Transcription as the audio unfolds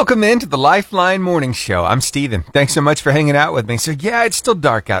Welcome into the Lifeline Morning Show. I'm Steven. Thanks so much for hanging out with me. So yeah, it's still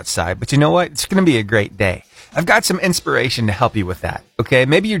dark outside, but you know what? It's going to be a great day. I've got some inspiration to help you with that. Okay.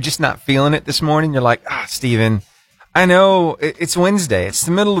 Maybe you're just not feeling it this morning. You're like, Steven, I know it's Wednesday. It's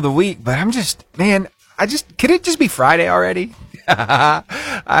the middle of the week, but could it just be Friday already? I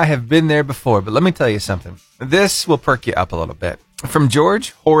have been there before, but let me tell you something. This will perk you up a little bit. From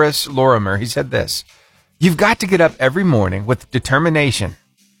George Horace Lorimer, he said this: you've got to get up every morning with determination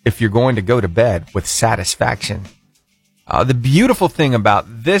if you're going to go to bed with satisfaction. The beautiful thing about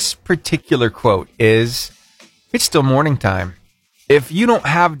this particular quote is it's still morning time. If you don't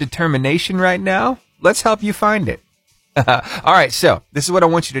have determination right now, let's help you find it. All right, so this is what I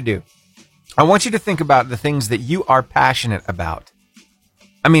want you to do. I want you to think about the things that you are passionate about.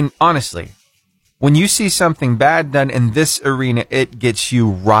 I mean, honestly, when you see something bad done in this arena, it gets you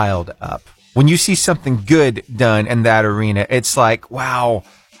riled up. When you see something good done in that arena, it's like, wow,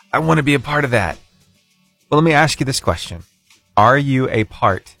 I want to be a part of that. Well, let me ask you this question. Are you a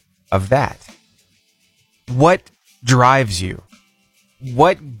part of that? What drives you?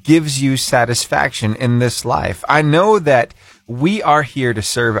 What gives you satisfaction in this life? I know that we are here to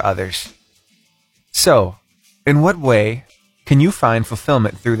serve others. So, in what way can you find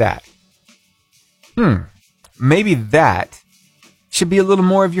fulfillment through that? Maybe that should be a little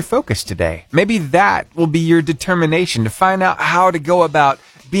more of your focus today. Maybe that will be your determination to find out how to go about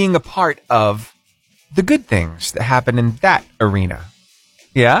being a part of the good things that happen in that arena.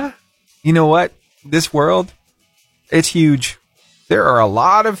 Yeah? You know what? This world, it's huge. There are a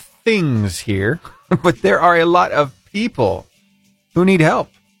lot of things here, but there are a lot of people who need help.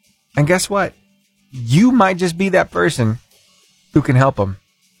 And guess what? You might just be that person who can help them.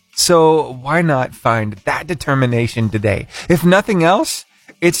 So why not find that determination today? If nothing else,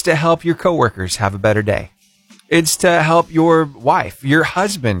 it's to help your coworkers have a better day. It's to help your wife, your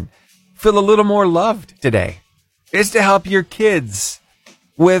husband feel a little more loved today. It's to help your kids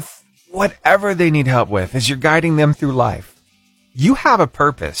with whatever they need help with as you're guiding them through life. You have a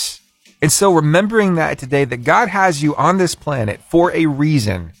purpose. And so remembering that today, that God has you on this planet for a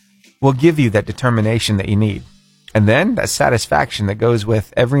reason, will give you that determination that you need. And then that satisfaction that goes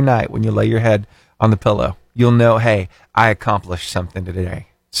with every night when you lay your head on the pillow. You'll know, hey, I accomplished something today.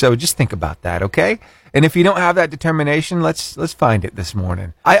 So just think about that, okay? And if you don't have that determination, let's find it this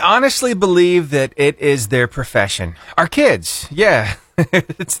morning. I honestly believe that it is their profession. Our kids, yeah,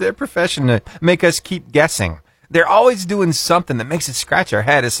 it's their profession to make us keep guessing. They're always doing something that makes us scratch our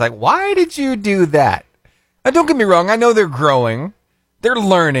head. It's like, why did you do that? Now, don't get me wrong. I know they're growing. They're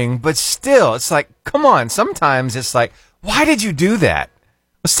learning, but still, it's like, come on. Sometimes it's like, why did you do that?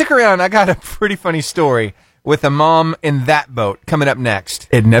 Well, stick around. I got a pretty funny story with a mom in that boat coming up next.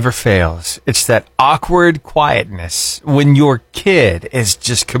 It never fails. It's that awkward quietness when your kid is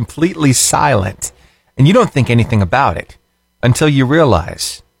just completely silent and you don't think anything about it until you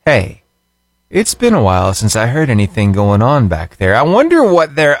realize, hey, it's been a while since I heard anything going on back there. I wonder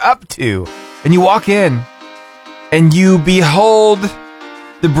what they're up to. And you walk in and you behold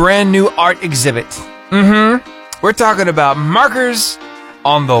the brand new art exhibit. We're talking about markers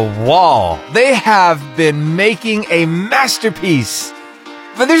on the wall. They have been making a masterpiece.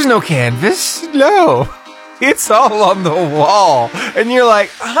 But there's no canvas. No. It's all on the wall. And you're like,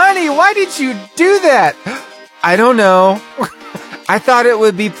 honey, why did you do that? I don't know. I thought it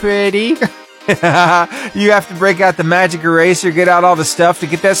would be pretty. You have to break out the magic eraser, get out all the stuff to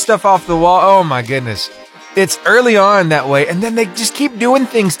get that stuff off the wall. Oh my goodness. It's early on that way, and then they just keep doing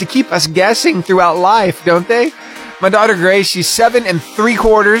things to keep us guessing throughout life, don't they? My daughter Grace, she's 7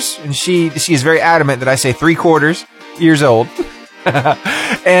 3/4, and she is very adamant that I say 3/4 years old.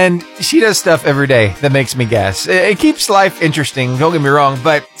 And she does stuff every day that makes me guess. It keeps life interesting, don't get me wrong,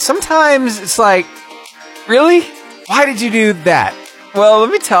 but sometimes it's like, really? Why did you do that? Well, let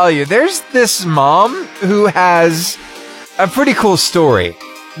me tell you, there's this mom who has a pretty cool story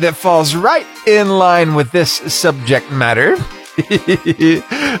that falls right in line with this subject matter.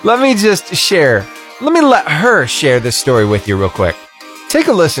 Let me let her share this story with you real quick. Take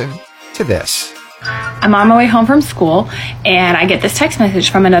a listen to this. I'm on my way home from school, and I get this text message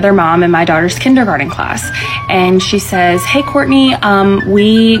from another mom in my daughter's kindergarten class. And she says, hey, Courtney,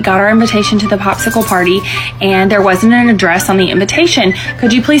 we got our invitation to the popsicle party, and there wasn't an address on the invitation.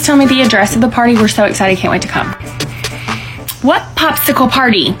 Could you please tell me the address of the party? We're so excited. Can't wait to come. What popsicle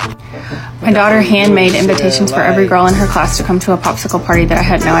party? My daughter handmade invitations for every girl in her class to come to a popsicle party that I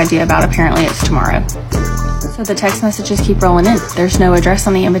had no idea about. Apparently, it's tomorrow. So the text messages keep rolling in. There's no address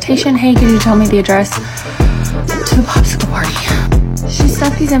on the invitation. Hey, could you tell me the address to the popsicle party? She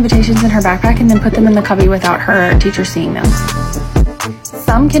stuffed these invitations in her backpack and then put them in the cubby without her teacher seeing them.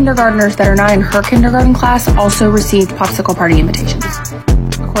 some kindergartners that are not in her kindergarten class also received popsicle party invitations,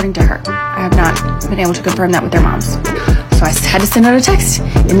 according to her. I have not been able to confirm that with their moms. So I had to send out a text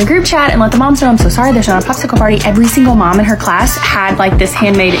in the group chat and let the moms know, I'm so sorry, there's not a popsicle party. Every single mom in her class had like this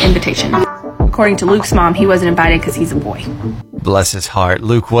handmade invitation. According to Luke's mom, he wasn't invited because he's a boy. Bless his heart.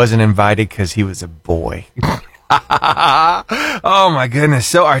 Luke wasn't invited because he was a boy. Oh my goodness,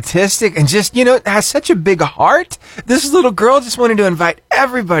 so artistic and just, has such a big heart. This little girl just wanted to invite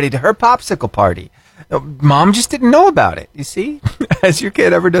everybody to her popsicle party. Mom just didn't know about it, you see? Has your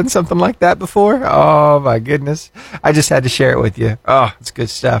kid ever done something like that before? Oh my goodness. I just had to share it with you. Oh, it's good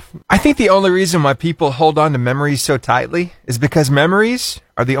stuff. I think the only reason why people hold on to memories so tightly is because memories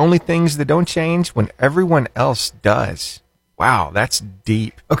are the only things that don't change when everyone else does. Wow, that's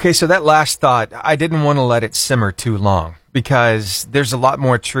deep. Okay, so that last thought, I didn't want to let it simmer too long because there's a lot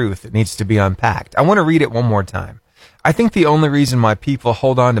more truth that needs to be unpacked. I want to read it one more time. I think the only reason why people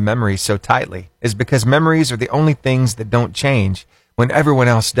hold on to memories so tightly is because memories are the only things that don't change when everyone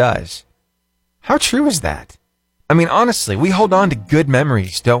else does. How true is that? I mean, honestly, we hold on to good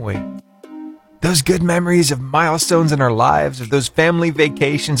memories, don't we? Those good memories of milestones in our lives, of those family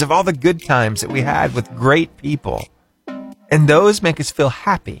vacations, of all the good times that we had with great people. And those make us feel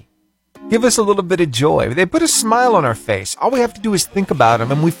happy. Give us a little bit of joy. They put a smile on our face. All we have to do is think about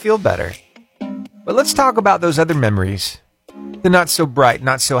them and we feel better. But let's talk about those other memories. The not so bright,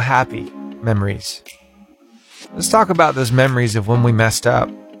 not so happy memories. Let's talk about those memories of when we messed up.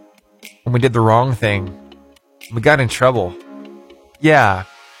 When we did the wrong thing. We got in trouble. Yeah.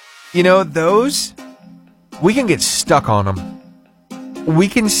 Those, we can get stuck on them. We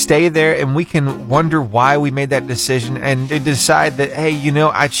can stay there and we can wonder why we made that decision and decide that, hey,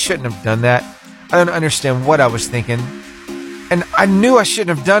 I shouldn't have done that. I don't understand what I was thinking. And I knew I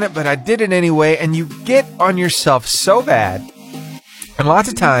shouldn't have done it, but I did it anyway. And you get on yourself so bad. And lots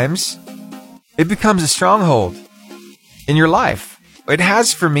of times, it becomes a stronghold in your life. It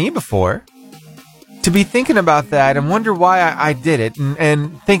has for me before. To be thinking about that and wonder why I did it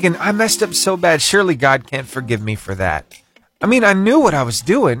and thinking, I messed up so bad, surely God can't forgive me for that. I mean, I knew what I was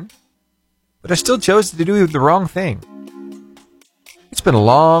doing, but I still chose to do the wrong thing. It's been a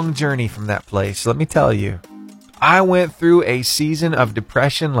long journey from that place, let me tell you. I went through a season of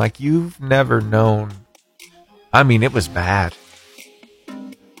depression like you've never known. I mean, it was bad.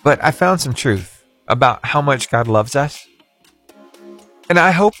 But I found some truth about how much God loves us. And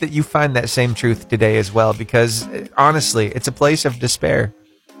I hope that you find that same truth today as well, because honestly, it's a place of despair.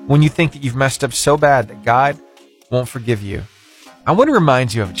 When you think that you've messed up so bad that God won't forgive you. I want to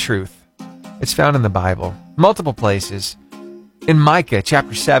remind you of a truth. It's found in the Bible, multiple places. In Micah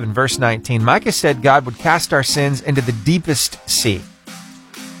chapter 7, verse 19, Micah said God would cast our sins into the deepest sea.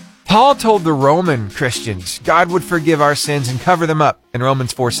 Paul told the Roman Christians God would forgive our sins and cover them up in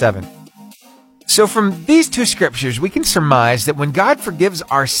Romans 4:7. So from these two scriptures, we can surmise that when God forgives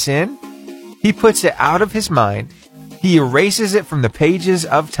our sin, He puts it out of His mind. He erases it from the pages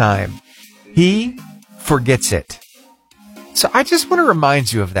of time. He forgets it. So I just want to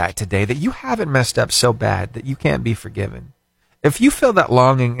remind you of that today, that you haven't messed up so bad that you can't be forgiven. If you feel that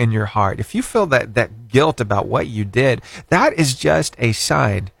longing in your heart, if you feel that guilt about what you did, that is just a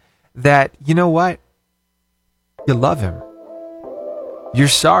sign that, you know what? You love Him. You're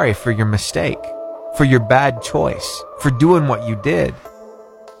sorry for your mistake, for your bad choice, for doing what you did.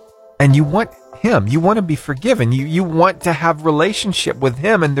 And you want Him. You want to be forgiven. You want to have relationship with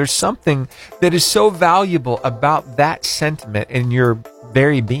Him. And there's something that is so valuable about that sentiment in your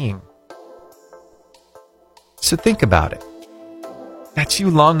very being. So think about it. That's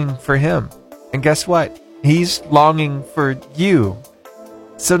you longing for Him. And guess what? He's longing for you.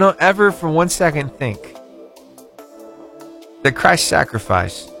 So don't ever for 1 second think that Christ's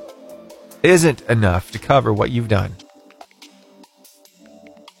sacrifice isn't enough to cover what you've done.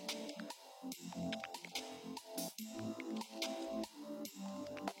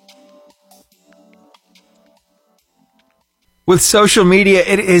 With social media,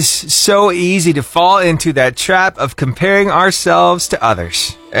 it is so easy to fall into that trap of comparing ourselves to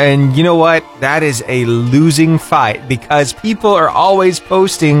others. And you know what? That is a losing fight because people are always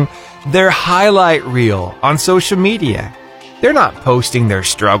posting their highlight reel on social media. They're not posting their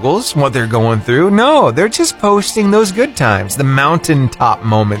struggles, what they're going through. No, they're just posting those good times, the mountaintop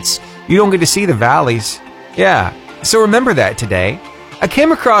moments. You don't get to see the valleys. Yeah. So remember that today. I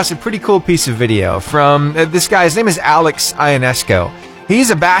came across a pretty cool piece of video from this guy. His name is Alex Ionesco. He's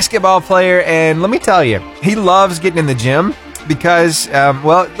a basketball player, and let me tell you, he loves getting in the gym because,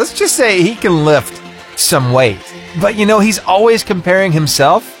 let's just say he can lift some weight. But, he's always comparing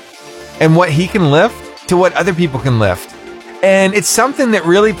himself and what he can lift to what other people can lift. And it's something that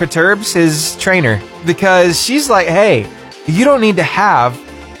really perturbs his trainer because she's like, hey, you don't need to have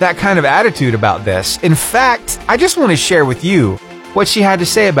that kind of attitude about this. In fact, I just want to share with you what she had to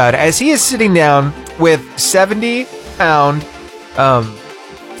say about it as he is sitting down with 70-pound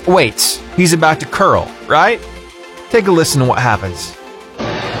weights. He's about to curl, right? Take a listen to what happens.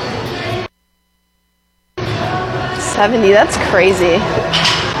 70, that's crazy.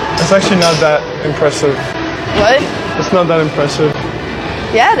 It's actually not that impressive. What? It's not that impressive.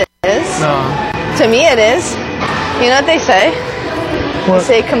 Yeah, it is. No. To me, it is. You know what they say? What?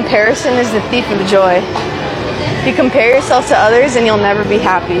 They say comparison is the thief of joy. You compare yourself to others and you'll never be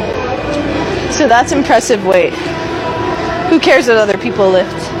happy. So that's impressive weight. Who cares what other people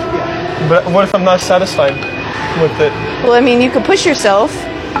lift? But what if I'm not satisfied with it? Well, I mean, you could push yourself,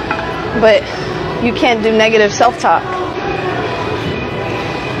 but you can't do negative self-talk.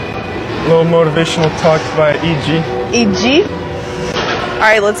 Little motivational talk by E.G. E.G.? All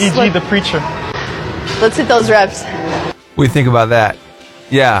right, let's E.G. the preacher. Let's hit those reps. What do you think about that?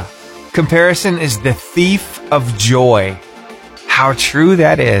 Yeah. Comparison is the thief of joy. How true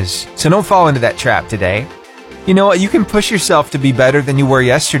that is. So don't fall into that trap today. You know what? You can push yourself to be better than you were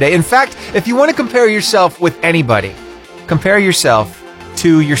yesterday. In fact, if you want to compare yourself with anybody, compare yourself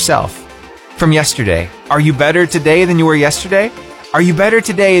to yourself from yesterday. Are you better today than you were yesterday? Are you better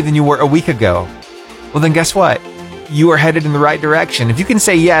today than you were a week ago? Well, then guess what? You are headed in the right direction. If you can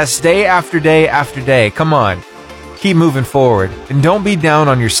say yes day after day after day, come on. Keep moving forward. And don't be down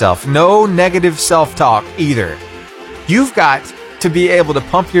on yourself. No negative self-talk either. You've got to be able to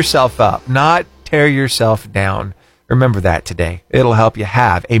pump yourself up, not tear yourself down. Remember that today. It'll help you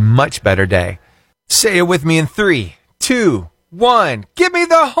have a much better day. Say it with me in 3, 2, 1. Give me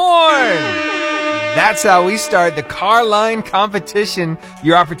the horn! That's how we start the car line competition.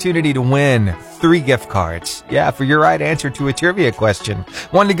 Your opportunity to win 3 gift cards. Yeah, for your right answer to a trivia question.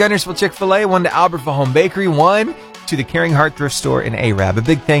 1 to Gunnersville Chick-fil-A, 1 to Albertville Home Bakery, 1 to the Caring Heart Thrift Store in Arab. A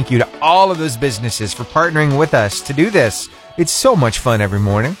big thank you to all of those businesses for partnering with us to do this. It's so much fun every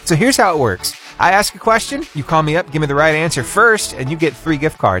morning. So here's how it works. I ask a question, you call me up, give me the right answer first, and you get 3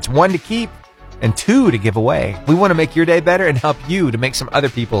 gift cards. 1 to keep and 2 to give away. We want to make your day better and help you to make some other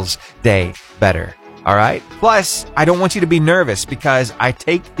people's day better. All right. Plus, I don't want you to be nervous because I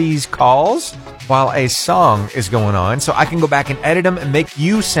take these calls while a song is going on, so I can go back and edit them and make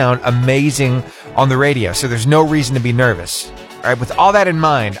you sound amazing on the radio. So there's no reason to be nervous. All right. With all that in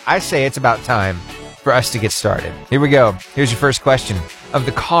mind, I say it's about time for us to get started. Here we go. Here's your first question of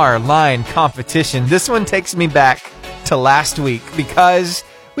the car line competition. This one takes me back to last week because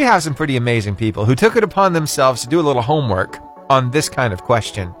we have some pretty amazing people who took it upon themselves to do a little homework on this kind of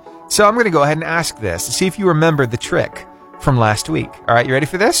question. So I'm going to go ahead and ask this to see if you remember the trick from last week. All right, you ready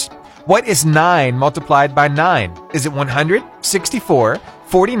for this? What is 9 multiplied by 9? Is it 100, 64,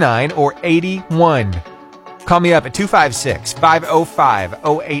 49, or 81? Call me up at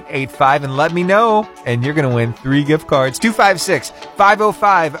 256-505-0885 and let me know, and you're going to win 3 gift cards.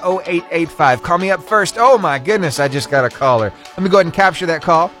 256-505-0885. Call me up first. Oh, my goodness, I just got a caller. Let me go ahead and capture that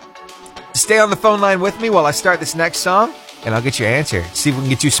call. Stay on the phone line with me while I start this next song. And I'll get your answer. See if we can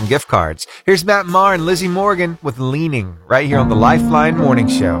get you some gift cards. Here's Matt Maher and Lizzie Morgan with Leaning right here on the Lifeline Morning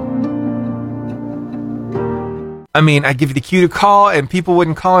Show. I mean, I give you the cue to call and people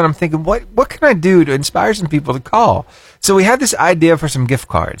wouldn't call, and I'm thinking, what can I do to inspire some people to call? So we had this idea for some gift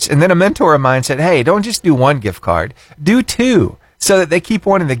cards. And then a mentor of mine said, hey, don't just do 1 gift card, do 2. So that they keep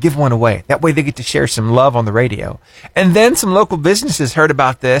wanting to give 1 away. That way they get to share some love on the radio. And then some local businesses heard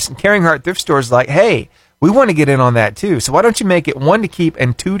about this, and Caring Heart Thrift Store is like, hey, we want to get in on that too. So why don't you make it 1 to keep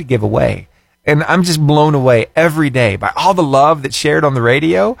and 2 to give away? And I'm just blown away every day by all the love that's shared on the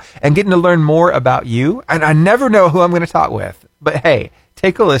radio and getting to learn more about you. And I never know who I'm going to talk with. But hey,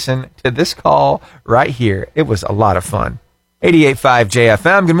 take a listen to this call right here. It was a lot of fun. 88.5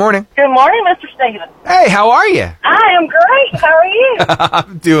 JFM. Good morning. Good morning, Mr. Stephen. Hey, how are you? I am great. How are you?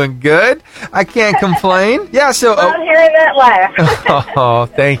 I'm doing good. I can't complain. Yeah, so... I'm hearing that laugh. Oh,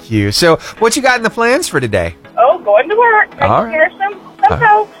 thank you. So, what you got in the plans for today? Oh, going to work. Taking care of some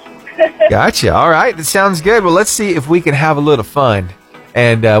folks. Gotcha. All right. That sounds good. Well, let's see if we can have a little fun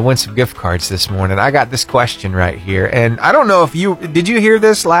and win some gift cards this morning. I got this question right here. And I don't know if did you hear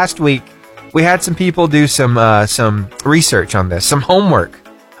this last week? We had some people do some research on this, some homework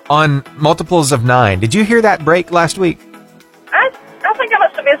on multiples of 9. Did you hear that break last week? I think I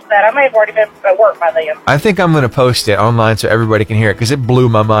must have missed that. I may have already been at work by then. I think I'm going to post it online so everybody can hear it because it blew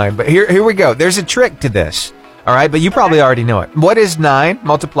my mind. But here we go. There's a trick to this. All right, but you probably already know it. What is 9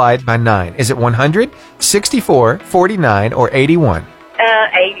 multiplied by 9? Is it 100, 64, 49, or 81?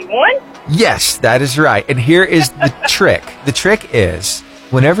 81. Yes, that is right. And here is the trick. The trick is,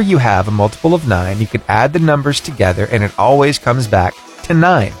 whenever you have a multiple of 9, you can add the numbers together and it always comes back to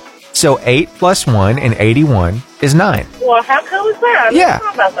 9. So 8 plus 1 and 81 is 9. Well, how cool is that? I Yeah.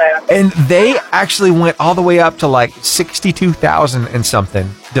 didn't know about that. And they actually went all the way up to like 62,000 and something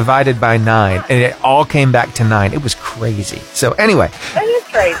divided by 9. And it all came back to 9. It was crazy. So anyway, That is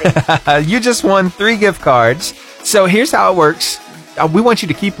crazy. you just won 3 gift cards. So here's how it works. We want you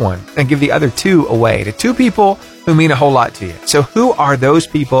to keep one and give the other 2 away to 2 people who mean a whole lot to you. So who are those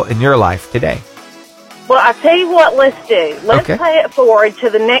people in your life today? Well, I tell you what, let's do. Let's Okay. pay it forward to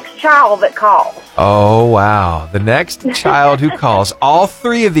the next child that calls. Oh, wow. The next child who calls. All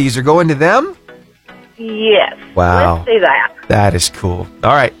 3 of these are going to them? Yes. Wow. Let's do that. That is cool.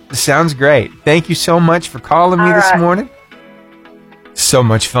 All right. Sounds great. Thank you so much for calling me All this right. morning. So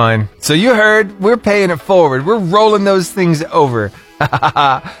much fun. So you heard, we're paying it forward. We're rolling those things over.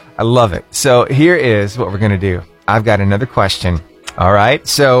 I love it. So here is what we're going to do. I've got another question. All right.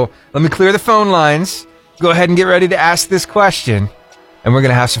 So let me clear the phone lines. Go ahead and get ready to ask this question, and we're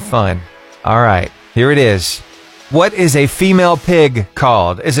going to have some fun. All right. Here it is. What is a female pig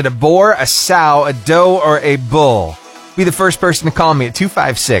called? Is it a boar, a sow, a doe, or a bull? Be the first person to call me at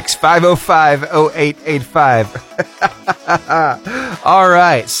 256-505-0885. All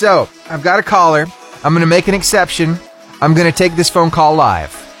right. So I've got a caller. I'm going to make an exception. I'm going to take this phone call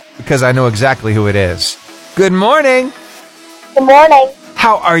live because I know exactly who it is. Good morning. Good morning.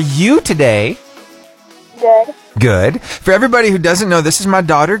 How are you today? Good. Good. For everybody who doesn't know, this is my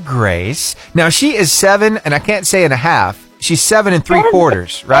daughter, Grace. Now, she is 7, and I can't say and a half. She's 7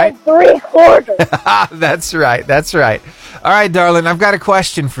 3/4, right? 3/4. That's right. That's right. All right, darling, I've got a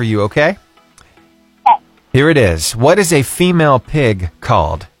question for you, okay? Okay. Here it is. What is a female pig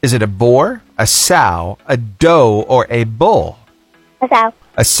called? Is it a boar, a sow, a doe, or a bull? A sow.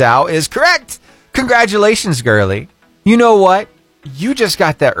 A sow is correct. Congratulations, girlie. You know what? You just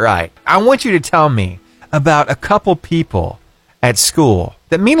got that right. I want you to tell me about a couple people at school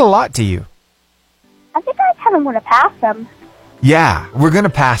that mean a lot to you. I think I kind of want to pass them. Yeah, we're going to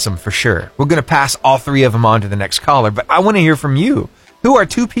pass them for sure. We're going to pass all 3 of them on to the next caller, but I want to hear from you. Who are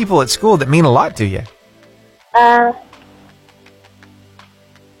 2 people at school that mean a lot to you? I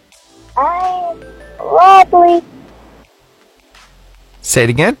probably. Say it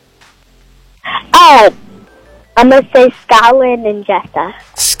again. I'm going to say Skylin and Jessa.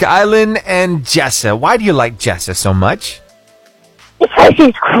 Skylin and Jessa. Why do you like Jessa so much? Because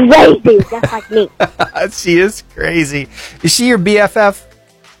she's crazy, just like me. She is crazy. Is she your BFF?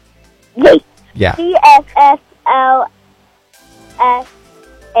 Yes. Yeah. BFFLSH.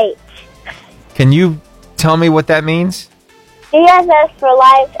 Can you tell me what that means? BFF for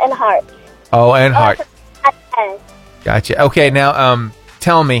life and heart. Oh, and heart. S. Gotcha. Okay, now,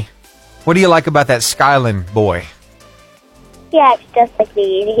 tell me, what do you like about that Skylin boy? He acts just like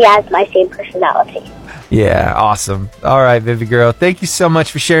me, and he has my same personality. Yeah, awesome. All right, Vivi girl, thank you so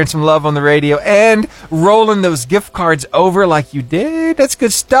much for sharing some love on the radio and rolling those gift cards over like you did. That's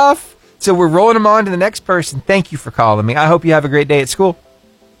good stuff. So we're rolling them on to the next person. Thank you for calling me. I hope you have a great day at school.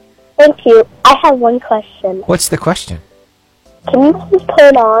 Thank you. I have one question. What's the question? Can you please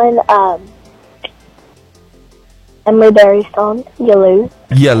put on Emery Berry's song, You Lose?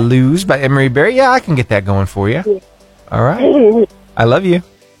 You Lose by Emery Berry. Yeah, I can get that going for you. All right. I love you.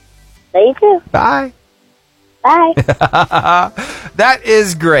 Love you too. Bye. Bye. That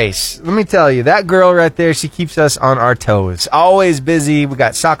is Grace. Let me tell you, that girl right there, she keeps us on our toes. Always busy. We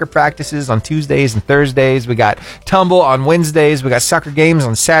got soccer practices on Tuesdays and Thursdays. We got tumble on Wednesdays. We got soccer games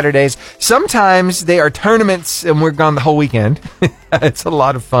on Saturdays. Sometimes they are tournaments and we're gone the whole weekend. It's a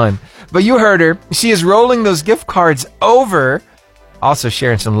lot of fun. But you heard her. She is rolling those gift cards over, also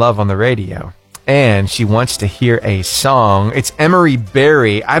sharing some love on the radio. And she wants to hear a song. It's Emery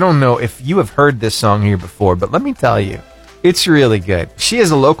Berry. I don't know if you have heard this song here before, but let me tell you, it's really good. She is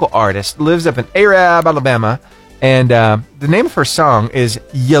a local artist, lives up in Arab, Alabama, and the name of her song is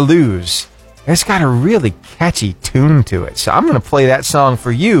You Lose. It's got a really catchy tune to it. So I'm going to play that song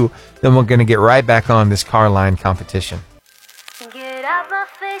for you, then we're going to get right back on this car line competition. Get out my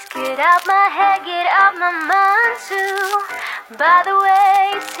face, get out my head, get out my mind too. By the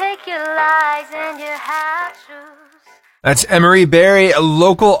way, take your lies and your half-truths. That's Emery Berry, a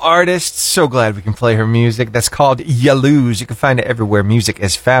local artist. So glad we can play her music. That's called You Lose. You can find it everywhere music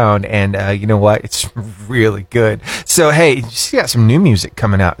is found. And you know what? It's really good. So, hey, she's got some new music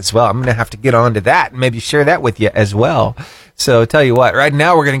coming out as well. I'm going to have to get on to that and maybe share that with you as well. So, tell you what, right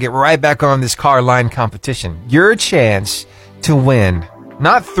now we're going to get right back on this car line competition. Your chance to win,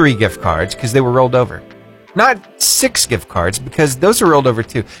 not 3 gift cards because they were rolled over, Not 6 gift cards, because those are rolled over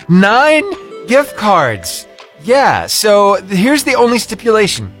too. 9 gift cards. Yeah, so here's the only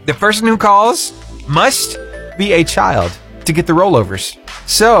stipulation. The person who calls must be a child to get the rollovers.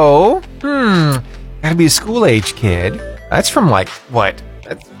 So, gotta be a school-age kid. That's from like, what?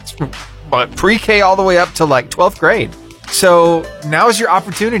 That's from pre-K all the way up to like 12th grade. So now is your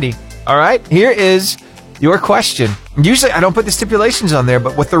opportunity. All right, here is your question. Usually I don't put the stipulations on there,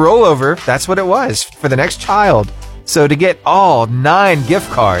 but with the rollover, that's what it was for the next child. So to get all 9 gift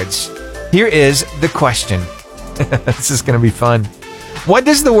cards, here is the question. This is going to be fun. What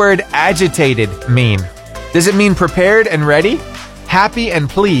does the word agitated mean? Does it mean prepared and ready, happy and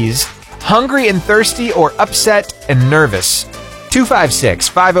pleased, hungry and thirsty, or upset and nervous?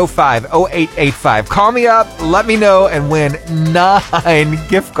 256-505-0885. Call me up, let me know, and win 9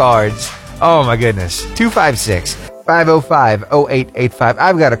 gift cards. Oh my goodness. 256-505-0885.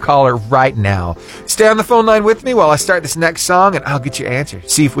 I've got a caller right now. Stay on the phone line with me while I start this next song, and I'll get your answer.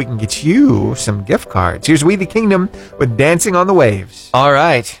 See if we can get you some gift cards. Here's We the Kingdom with Dancing on the Waves. All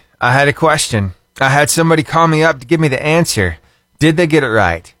right. I had a question. I had somebody call me up to give me the answer. Did they get it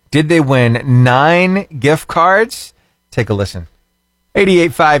right? Did they win 9 gift cards? Take a listen.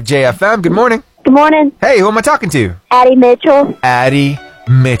 88.5 JFM. Good morning. Good morning. Hey, who am I talking to? Addie Mitchell. Addie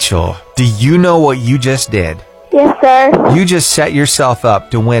Mitchell. Do you know what you just did? Yes, sir. You just set yourself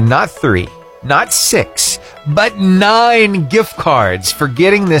up to win not 3, not 6, but 9 gift cards for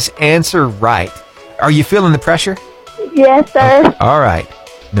getting this answer right. Are you feeling the pressure? Yes, sir. Okay. All right.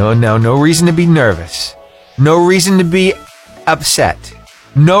 No reason to be nervous. No reason to be upset.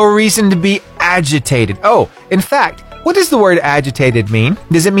 No reason to be agitated. Oh, in fact, what does the word agitated mean?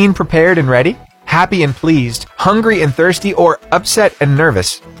 Does it mean prepared and ready, happy and pleased, hungry and thirsty, or upset and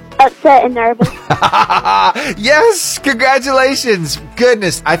nervous? Upset and nervous. Yes, congratulations.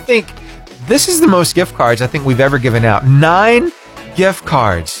 Goodness, I think this is the most gift cards I think we've ever given out. 9 gift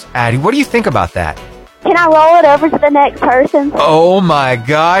cards. Addie, what do you think about that? Can I roll it over to the next person? Oh my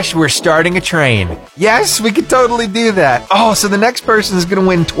gosh, we're starting a train. Yes, we could totally do that. Oh, so the next person is going to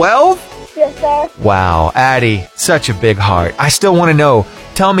win 12? Yes, sir. Wow, Addie, such a big heart. I still want to know,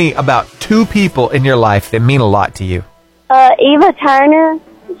 tell me about 2 people in your life that mean a lot to you. Eva Turner.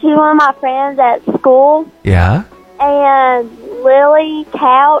 She's one of my friends at school. Yeah? And Lily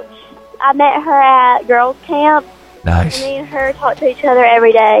Couch. I met her at girls' camp. Nice. Me and her talk to each other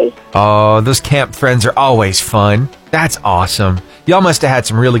every day. Oh, those camp friends are always fun. That's awesome. Y'all must have had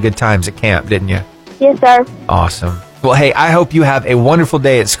some really good times at camp, didn't you? Yes, sir. Awesome. Well, hey, I hope you have a wonderful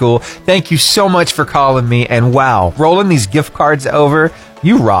day at school. Thank you so much for calling me. And wow, rolling these gift cards over,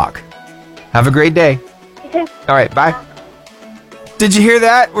 you rock. Have a great day. You too. All right, bye. Did you hear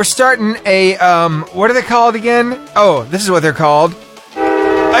that? We're starting a, what are they called again? Oh, this is what they're called.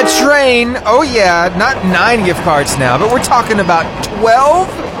 A train. Oh, yeah. Not 9 gift cards now, but we're talking about 12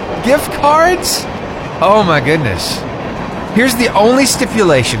 gift cards? Oh, my goodness. Here's the only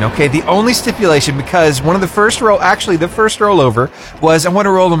stipulation, okay? The only stipulation, because one of the first rollover was I want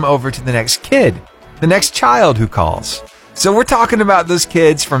to roll them over to the next kid, the next child who calls. So we're talking about those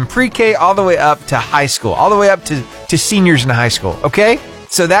kids from pre-K all the way up to high school, all the way up to seniors in high school, okay?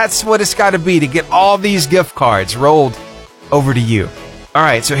 So that's what it's got to be to get all these gift cards rolled over to you. All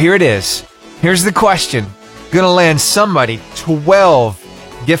right, so here it is. Here's the question. Gonna land somebody 12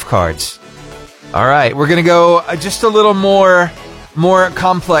 gift cards. All right, we're gonna go just a little more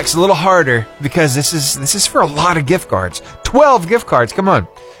complex, a little harder, because this is for a lot of gift cards. 12 gift cards, come on.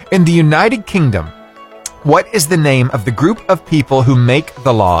 In the United Kingdom, what is the name of the group of people who make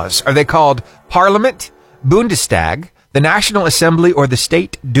the laws? Are they called Parliament, Bundestag, the National Assembly, or the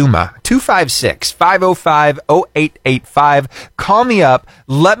State Duma? 256-505-0885. Call me up.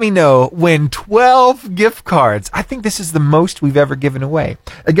 Let me know. Win 12 gift cards. I think this is the most we've ever given away.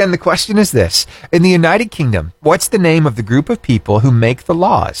 Again, the question is this. In the United Kingdom, what's the name of the group of people who make the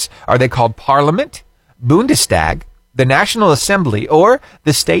laws? Are they called Parliament, Bundestag, the National Assembly, or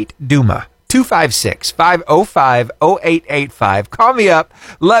the State Duma? 256-505-0885. Call me up.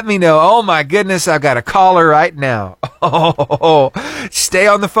 Let me know. Oh my goodness, I've got a caller right now. Oh, stay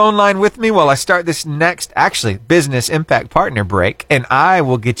on the phone line with me while I start this next, Business Impact Partner break, and I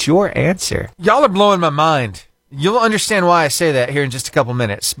will get your answer. Y'all are blowing my mind. You'll understand why I say that here in just a couple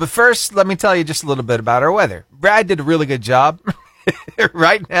minutes. But first, let me tell you just a little bit about our weather. Brad did a really good job.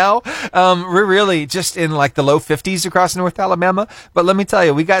 Right now, we're really just in like the low 50s across North Alabama. But let me tell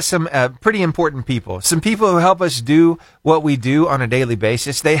you, we got some pretty important people. Some people who help us do what we do on a daily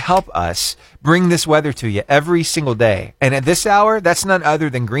basis. They help us bring this weather to you every single day. And at this hour, that's none other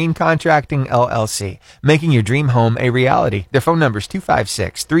than Green Contracting LLC, making your dream home a reality. Their phone number is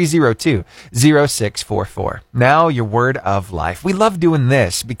 256-302-0644. Now, your word of life. We love doing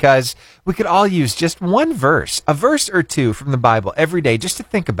this because we could all use just one verse, a verse or two from the Bible every day just to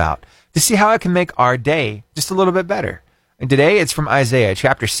think about, to see how it can make our day just a little bit better. And today it's from Isaiah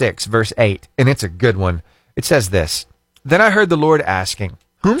chapter 6, verse 8, and it's a good one. It says this, "Then I heard the Lord asking,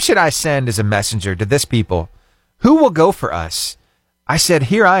 whom should I send as a messenger to this people? Who will go for us? I said,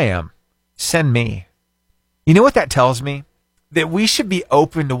 here I am. Send me." You know what that tells me? That we should be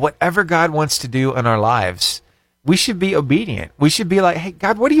open to whatever God wants to do in our lives. We should be obedient. We should be like, hey,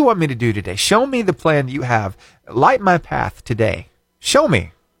 God, what do you want me to do today? Show me the plan that you have. Light my path today. Show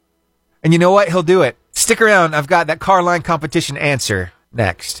me. And you know what? He'll do it. Stick around. I've got that car line competition answer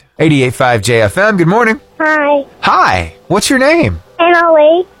next. 88.5 JFM. Good morning. Hi. Hi. What's your name?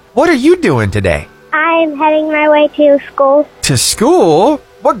 Emily. What are you doing today? I'm heading my way to school. To school?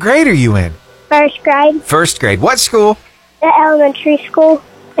 What grade are you in? First grade. First grade. What school? The elementary school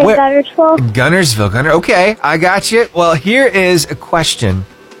in Where? Gunnersville. Gunnersville. Okay, I got you. Well, here is a question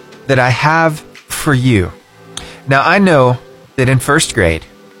that I have for you. Now, I know that in first grade,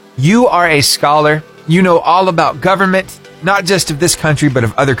 you are a scholar. You know all about government, not just of this country, but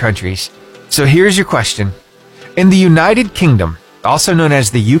of other countries. So here's your question. In the United Kingdom, also known as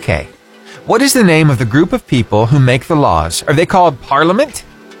the UK, what is the name of the group of people who make the laws? Are they called Parliament,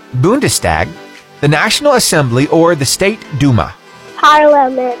 Bundestag, the National Assembly, or the State Duma?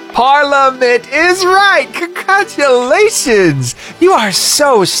 Parliament. Parliament is right. Congratulations. You are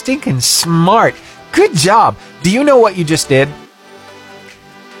so stinking smart. Good job. Do you know what you just did?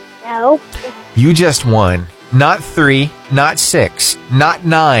 No. You just won. Not 3, not 6, not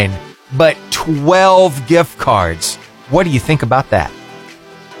 9, but 12 gift cards. What do you think about that?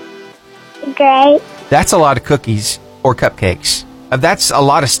 Great. That's a lot of cookies or cupcakes. That's a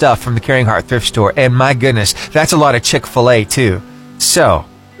lot of stuff from the Caring Heart Thrift Store. And my goodness, that's a lot of Chick-fil-A too. So,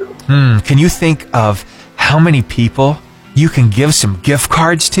 can you think of how many people you can give some gift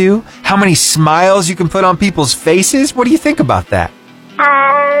cards to? How many smiles you can put on people's faces? What do you think about that?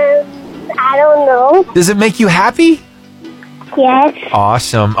 I don't know. Does it make you happy? Yes.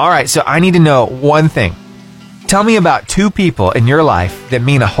 Awesome. All right, so I need to know one thing. Tell me about 2 people in your life that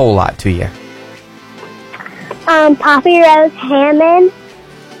mean a whole lot to you. Poppy Rose Hammond.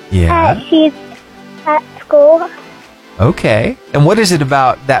 Yeah. She's at school. Okay. And what is it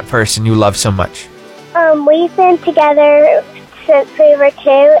about that person you love so much? We've been together since we were 2,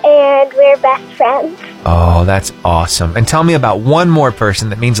 and we're best friends. Oh, that's awesome. And tell me about one more person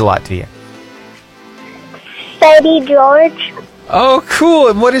that means a lot to you. Sadie George. Oh, cool.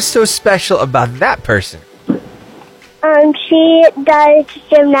 And what is so special about that person? She does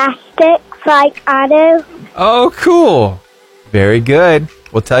gymnastics like I do. Oh, cool. Very good.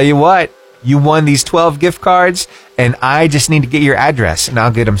 Well, tell you what. You won these 12 gift cards, and I just need to get your address, and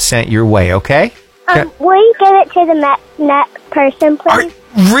I'll get them sent your way, okay? Will you give it to the next person, please?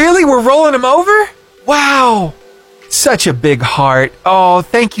 Really? We're rolling them over? Wow. Such a big heart. Oh,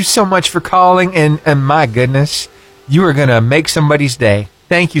 thank you so much for calling, and my goodness, you are going to make somebody's day.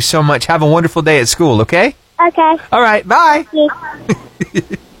 Thank you so much. Have a wonderful day at school, okay? Okay. All right, bye. Yeah.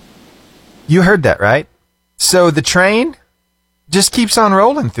 You heard that, right? So the train just keeps on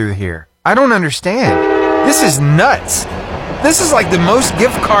rolling through here. I don't understand. This is nuts. This is like the most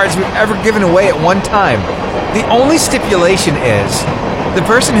gift cards we've ever given away at one time. The only stipulation is the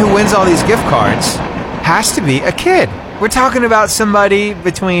person who wins all these gift cards has to be a kid. We're talking about somebody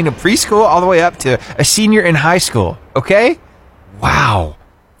between a preschool all the way up to a senior in high school, okay? Wow.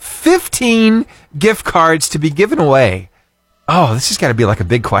 15 gift cards to be given away. Oh, this has got to be like a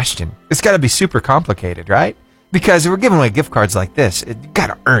big question. It's got to be super complicated, right? Because if we're giving away gift cards like this, you got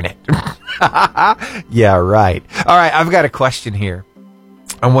to earn it. Yeah, right. All right, I've got a question here.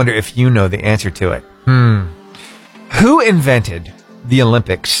 I wonder if you know the answer to it. Who invented the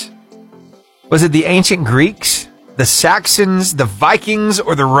Olympics? Was it the ancient Greeks, the Saxons, the Vikings,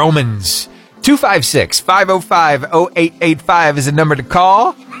 or the Romans? 256-505-0885 is the number to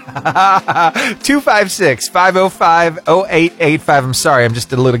call. 256-505-0885. I'm sorry, I'm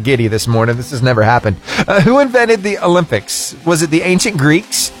just a little giddy this morning. This has never happened. Who invented the Olympics? Was it the ancient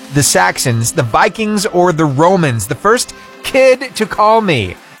Greeks, the Saxons, the Vikings, or the Romans? The first kid to call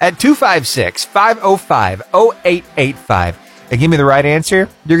me at 256-505-0885. and give me the right answer,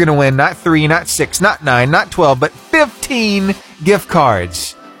 you're going to win not 3, not 6, not 9, not 12, but 15 gift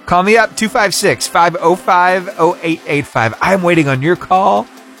cards. Call me up, 256-505-0885. I'm waiting on your call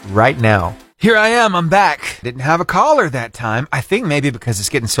right now. Here I am. I'm back. Didn't have a caller that time. I think maybe because it's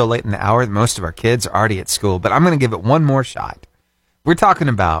getting so late in the hour that most of our kids are already at school, but I'm going to give it one more shot. We're talking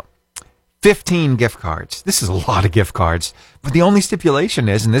about 15 gift cards. This is a lot of gift cards, but the only stipulation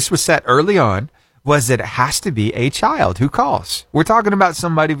is, and this was set early on, was that it has to be a child who calls. We're talking about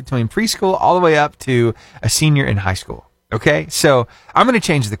somebody between preschool all the way up to a senior in high school. Okay, so I'm going to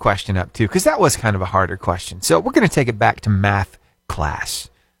change the question up too, because that was kind of a harder question. So we're going to take it back to math class.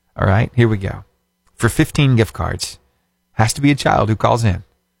 All right, here we go. For 15 gift cards, has to be a child who calls in.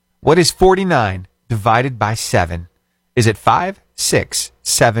 What is 49 divided by 7? Is it 5, 6,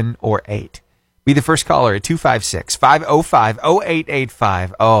 7, or 8? Be the first caller at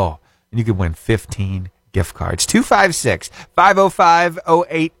 256-505-0885. Oh, and you could win 15 gift cards.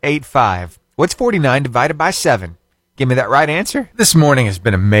 256-505-0885. What's 49 divided by 7? Give me that right answer. This morning has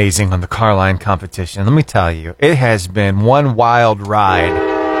been amazing on the car line competition. Let me tell you, it has been one wild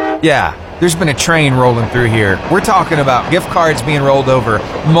ride. Yeah, there's been a train rolling through here. We're talking about gift cards being rolled over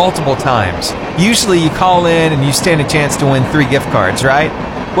multiple times. Usually you call in and you stand a chance to win 3 gift cards, right?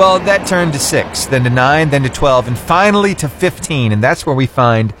 Well, that turned to 6, then to 9, then to 12, and finally to 15. And that's where we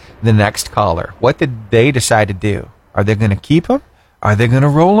find the next caller. What did they decide to do? Are they going to keep them? Are they going to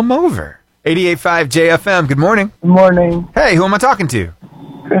roll them over? 88.5 JFM, good morning. Good morning. Hey, who am I talking to?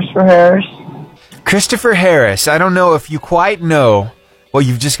 Christopher Harris. Christopher Harris. I don't know if you quite know what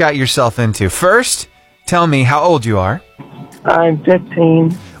you've just got yourself into. First, tell me how old you are. I'm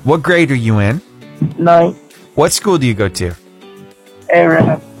 15. What grade are you in? 9th. What school do you go to?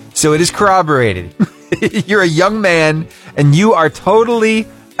 Arab. So it is corroborated. You're a young man, and you are totally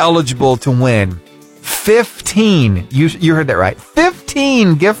eligible to win 15. You heard that right.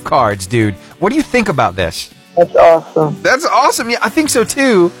 15 gift cards, dude. What do you think about this? That's awesome. That's awesome. Yeah, I think so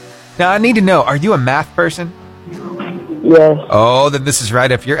too. Now, I need to know, are you a math person? Yes. Oh, then this is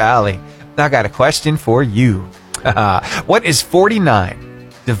right up your alley. I got a question for you. What is 49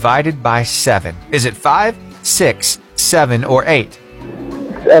 divided by 7? Is it 5, 6, 7, or 8?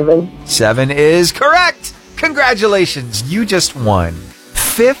 7. 7 is correct. Congratulations. You just won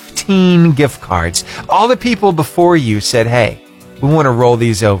 15 gift cards. All the people before you said, hey, we want to roll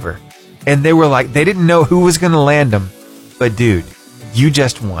these over. And they were like, they didn't know who was going to land them. But dude, you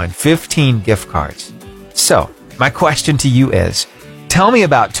just won 15 gift cards. So, my question to you is, tell me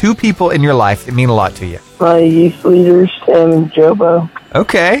about 2 people in your life that mean a lot to you. My youth leaders, Sam and Jobo.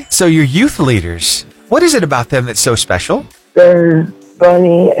 Okay, so your youth leaders. What is it about them that's so special? They're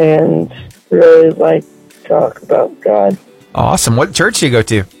funny and really like to talk about God. Awesome. What church do you go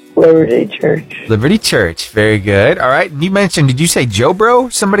to? Liberty Church. Liberty Church. Very good. All right. You mentioned, did you say Joe Bro?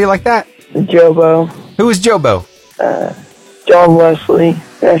 Somebody like that? Jobo. Who is Jobo? John Wesley,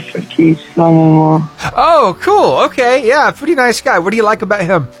 Pastor Keith's son-in-law. Oh, cool. Okay. Yeah, pretty nice guy. What do you like about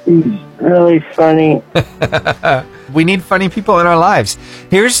him? He's really funny. We need funny people in our lives.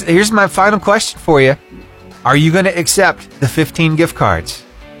 Here's my final question for you. Are you going to accept the 15 gift cards?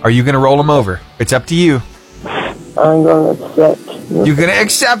 Are you going to roll them over? It's up to you. I'm going to accept. You're going to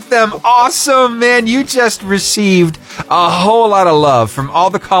accept them. Awesome, man. You just received a whole lot of love from all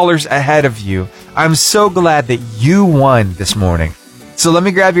the callers ahead of you. I'm so glad that you won this morning. So let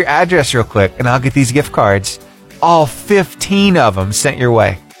me grab your address real quick, and I'll get these gift cards, all 15 of them, sent your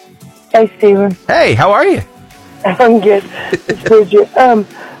way. Hey, Steven. Hey, how are you? I'm good. He's going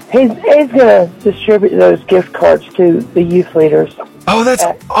to distribute those gift cards to the youth leaders. Oh, that's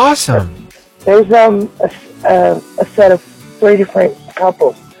awesome. There's a set of 3 different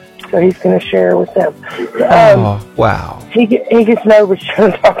couples, so he's going to share with them. Oh, wow. He gets nervous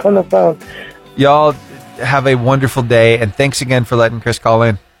trying to talk on the phone. Y'all have a wonderful day, and thanks again for letting Chris call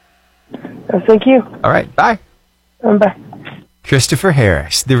in. Thank you. All right, bye. Bye. Christopher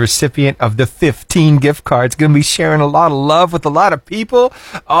Harris, the recipient of the 15 gift cards, going to be sharing a lot of love with a lot of people.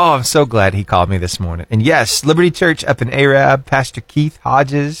 Oh, I'm so glad he called me this morning. And yes, Liberty Church up in Arab, Pastor Keith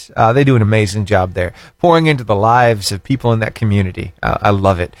Hodges, they do an amazing job there, pouring into the lives of people in that community. I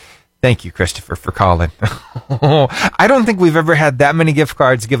love it. Thank you, Christopher, for calling. I don't think we've ever had that many gift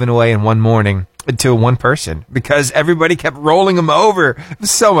cards given away in one morning to one person because everybody kept rolling them over. It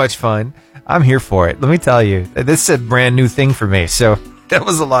was so much fun. I'm here for it. Let me tell you, this is a brand new thing for me. So that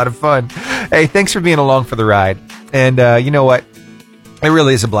was a lot of fun. Hey, thanks for being along for the ride. And you know what? It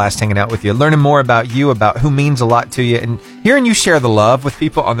really is a blast hanging out with you, learning more about you, about who means a lot to you, and hearing you share the love with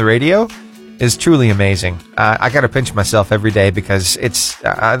people on the radio is truly amazing. I got to pinch myself every day because it's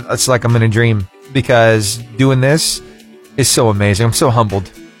like I'm in a dream, because doing this is so amazing. I'm so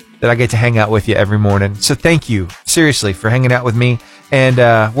humbled that I get to hang out with you every morning. So thank you, seriously, for hanging out with me. And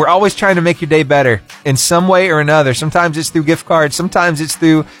we're always trying to make your day better in some way or another. Sometimes it's through gift cards. Sometimes it's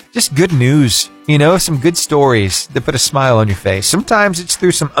through just good news, some good stories that put a smile on your face. Sometimes it's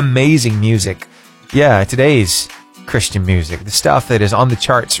through some amazing music. Yeah, today's Christian music, the stuff that is on the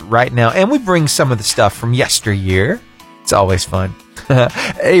charts right now. And we bring some of the stuff from yesteryear. It's always fun.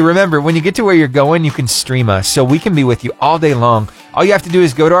 Hey, remember, when you get to where you're going, you can stream us so we can be with you all day long. All you have to do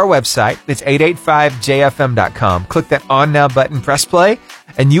is go to our website. It's 885jfm.com. Click that On Now button, press play,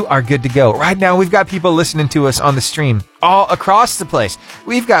 and you are good to go. Right now, we've got people listening to us on the stream all across the place.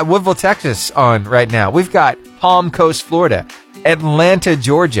 We've got Woodville, Texas on right now. We've got Palm Coast, Florida, Atlanta,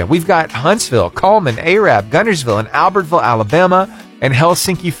 Georgia. We've got Huntsville, Coleman, Arab, Guntersville, and Albertville, Alabama, and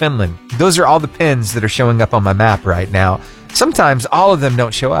Helsinki, Finland. Those are all the pins that are showing up on my map right now. Sometimes all of them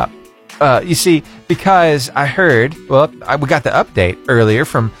don't show up. You see, because I heard, we got the update earlier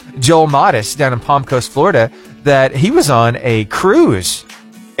from Joel Modest down in Palm Coast, Florida, that he was on a cruise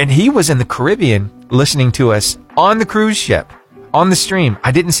and he was in the Caribbean listening to us on the cruise ship, on the stream.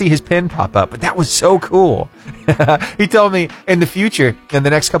 I didn't see his pin pop up, but that was so cool. He told me in the future, in the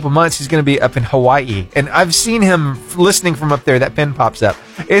next couple months, he's going to be up in Hawaii. And I've seen him listening from up there. That pin pops up.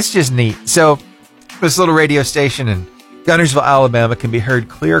 It's just neat. So this little radio station in Guntersville, Alabama can be heard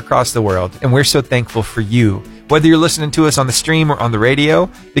clear across the world. And we're so thankful for you, whether you're listening to us on the stream or on the radio,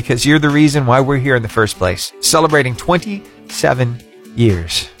 because you're the reason why we're here in the first place, celebrating 27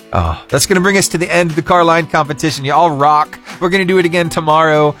 years. Oh, that's going to bring us to the end of the car line competition. You all rock. We're going to do it again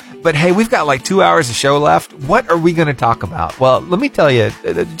tomorrow. But hey, we've got like 2 hours of show left. What are we going to talk about? Well, let me tell you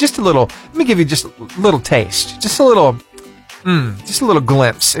just a little, let me give you just a little taste, just a little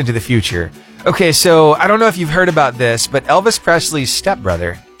glimpse into the future. Okay, so I don't know if you've heard about this, but Elvis Presley's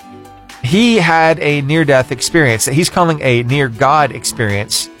stepbrother, he had a near-death experience that he's calling a near-God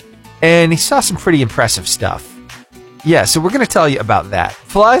experience, and he saw some pretty impressive stuff. Yeah, so we're going to tell you about that.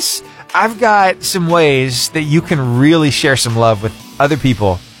 Plus, I've got some ways that you can really share some love with other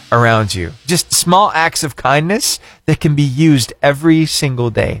people around you. Just small acts of kindness that can be used every single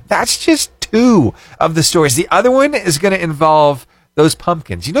day. That's just 2 of the stories. The other one is going to involve those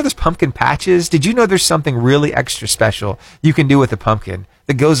pumpkins. You know those pumpkin patches? Did you know there's something really extra special you can do with a pumpkin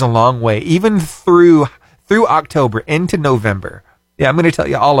that goes a long way, even through October into November? Yeah, I'm going to tell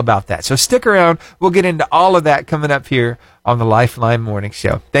you all about that. So stick around. We'll get into all of that coming up here on the Lifeline Morning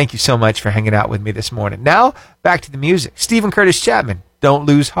Show. Thank you so much for hanging out with me this morning. Now, back to the music. Stephen Curtis Chapman, Don't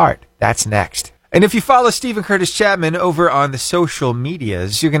Lose Heart. That's next. And if you follow Stephen Curtis Chapman over on the social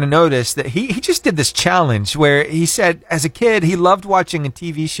medias, you're going to notice that he just did this challenge where he said as a kid he loved watching a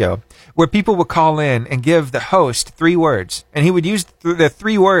TV show where people would call in and give the host 3 words. And he would use the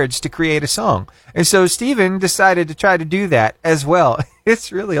 3 words to create a song. And so Stephen decided to try to do that as well.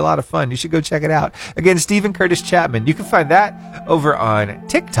 It's really a lot of fun. You should go check it out. Again, Stephen Curtis Chapman. You can find that over on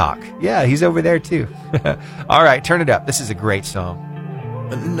TikTok. Yeah, he's over there too. All right, turn it up. This is a great song.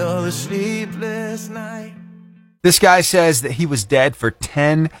 Another sleepless night. This guy says that he was dead for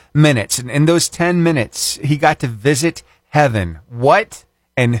 10 minutes. And in those 10 minutes, he got to visit heaven. What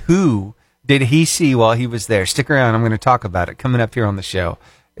and who did he see while he was there? Stick around. I'm going to talk about it coming up here on the show.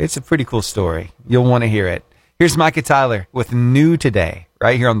 It's a pretty cool story. You'll want to hear it. Here's Micah Tyler with New Today,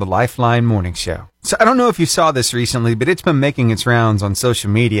 right here on the Lifeline Morning Show. So I don't know if you saw this recently, but it's been making its rounds on social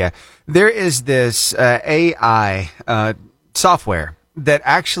media. There is this AI software that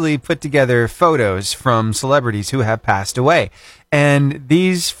actually put together photos from celebrities who have passed away. And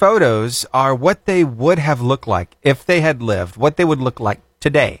these photos are what they would have looked like if they had lived, what they would look like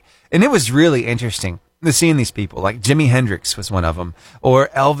today. And it was really interesting seeing these people. Like Jimi Hendrix was one of them, or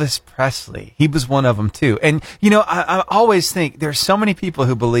Elvis Presley. He was one of them too. And, I always think there's so many people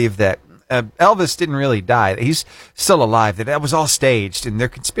who believe that Elvis didn't really die, that he's still alive, that was all staged, and they're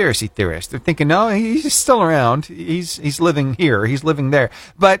conspiracy theorists. They're thinking, no, he's still around. He's living here. He's living there.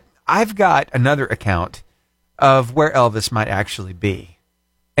 But I've got another account of where Elvis might actually be.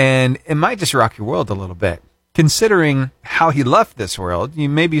 And it might just rock your world a little bit. Considering how he left this world, you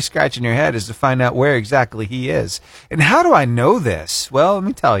may be scratching your head as to find out where exactly he is. And how do I know this? Well, let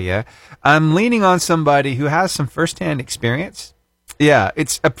me tell you, I'm leaning on somebody who has some firsthand experience. Yeah,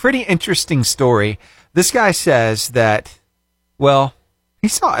 it's a pretty interesting story. This guy says that, well, he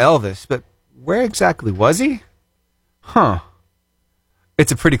saw Elvis, but where exactly was he?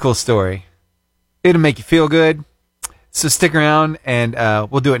 It's a pretty cool story. It'll make you feel good. So stick around, and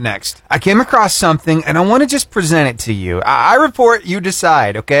we'll do it next. I came across something, and I want to just present it to you. I report, you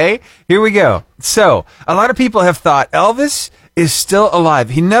decide, okay? Here we go. So, a lot of people have thought Elvis is still alive.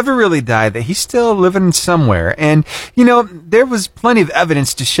 He never really died, that he's still living somewhere. And, there was plenty of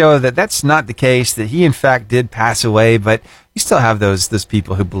evidence to show that that's not the case, that he in fact did pass away, but you still have those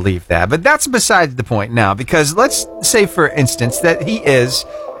people who believe that. But that's besides the point now, because let's say, for instance, that he is,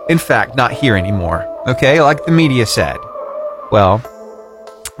 in fact, not here anymore. Okay, like the media said. Well,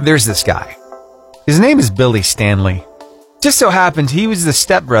 there's this guy. His name is Billy Stanley. Just so happens he was the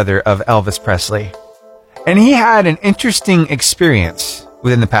stepbrother of Elvis Presley. And he had an interesting experience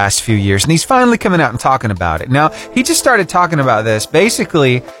within the past few years, and he's finally coming out and talking about it. Now, he just started talking about this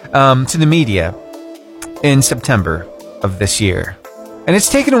basically to the media in September of this year. And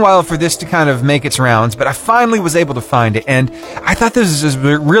it's taken a while for this to kind of make its rounds, but I finally was able to find it, and I thought this was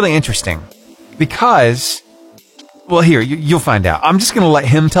really interesting because, well, here, you'll find out. I'm just going to let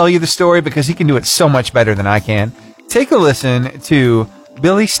him tell you the story because he can do it so much better than I can. Take a listen to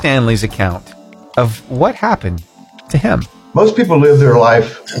Billy Stanley's account of what happened to him. Most people live their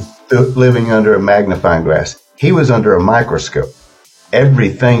life living under a magnifying glass. He was under a microscope.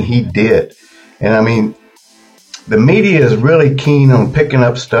 Everything he did. And I mean, the media is really keen on picking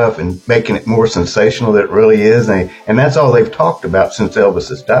up stuff and making it more sensational than it really is. And that's all they've talked about since Elvis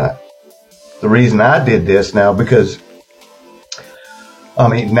has died. The reason I did this now, because,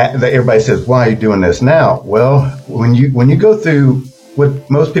 everybody says, why are you doing this now? Well, when you go through what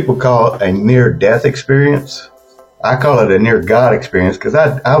most people call a near-death experience, I call it a near-God experience because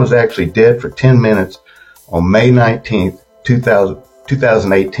I was actually dead for 10 minutes on May 19th,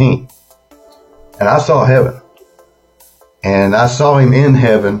 2018. And I saw heaven. And I saw him in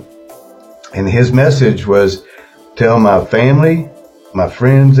heaven. And his message was, tell my family, my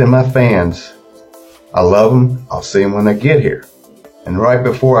friends, and my fans, I love them. I'll see them when they get here. And right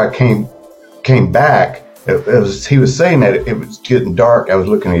before I came back, he was saying that it was getting dark. I was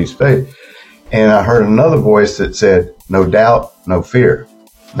looking at his face, and I heard another voice that said, no doubt, no fear.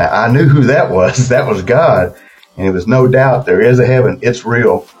 Now, I knew who that was. That was God. And it was no doubt there is a heaven. It's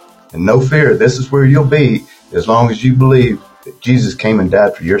real. And no fear. This is where you'll be as long as you believe that Jesus came and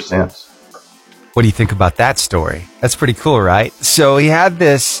died for your sins. What do you think about that story? That's pretty cool, right? So he had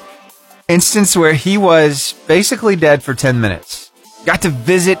this instance where he was basically dead for 10 minutes. Got to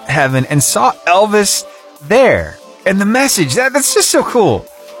visit heaven and saw Elvis there. And the message, that's just so cool.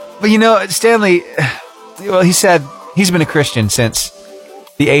 But Stanley, well, he said he's been a Christian since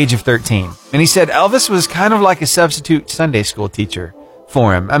the age of 13. And he said Elvis was kind of like a substitute Sunday school teacher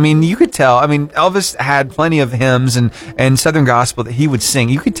for him. I mean, you could tell. I mean, Elvis had plenty of hymns and Southern gospel that he would sing.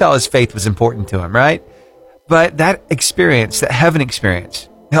 You could tell his faith was important to him, right? But that experience, that heaven experience,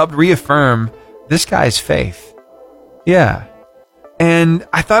 helped reaffirm this guy's faith. Yeah. And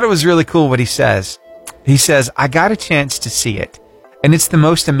I thought it was really cool what he says. He says, I got a chance to see it. And it's the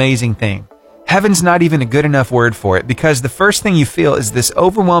most amazing thing. Heaven's not even a good enough word for it because the first thing you feel is this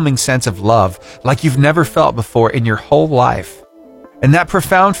overwhelming sense of love like you've never felt before in your whole life. And that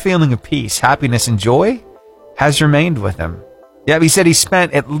profound feeling of peace, happiness, and joy has remained with him. Yeah, he said he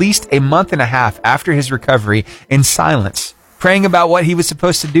spent at least a month and a half after his recovery in silence, praying about what he was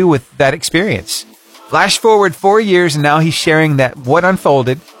supposed to do with that experience. Flash forward 4 years, and now he's sharing that what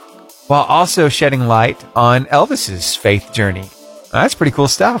unfolded while also shedding light on Elvis's faith journey. That's pretty cool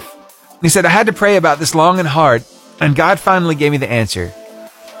stuff. He said, I had to pray about this long and hard, and God finally gave me the answer.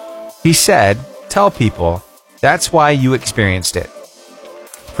 He said, tell people that's why you experienced it.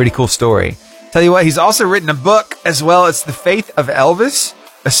 Pretty cool story. Tell you what, he's also written a book as well. It's The Faith of Elvis,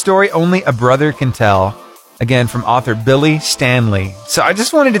 a story only a brother can tell. Again, from author Billy Stanley. So I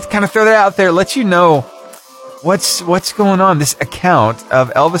just wanted to kind of throw that out there, let you know what's going on, this account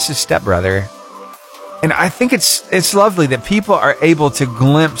of Elvis's stepbrother. And I think it's lovely that people are able to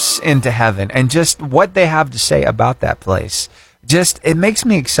glimpse into heaven and just what they have to say about that place. It makes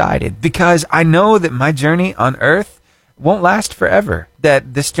me excited because I know that my journey on earth won't last forever,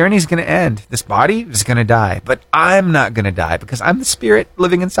 that this journey is going to end. This body is going to die, but I'm not going to die because I'm the spirit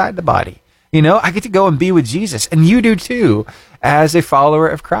living inside the body. I get to go and be with Jesus, and you do too, as a follower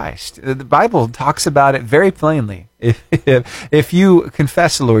of Christ. The Bible talks about it very plainly. If you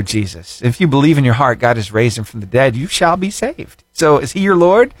confess the Lord Jesus, if you believe in your heart God has raised him from the dead, you shall be saved. So is he your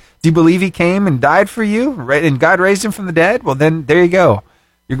Lord? Do you believe he came and died for you, and God raised him from the dead? Well, then there you go.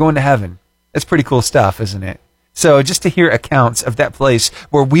 You're going to heaven. That's pretty cool stuff, isn't it? So just to hear accounts of that place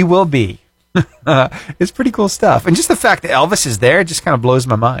where we will be, it's pretty cool stuff. And just the fact that Elvis is there just kind of blows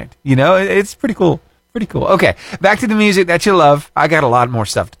my mind. It's pretty cool. Pretty cool. Okay, back to the music that you love. I got a lot more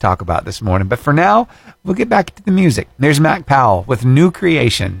stuff to talk about this morning, but for now, we'll get back to the music. There's Mac Powell with New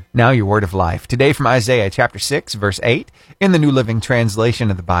Creation, Now Your Word of Life. Today from Isaiah chapter 6, verse 8, in the New Living Translation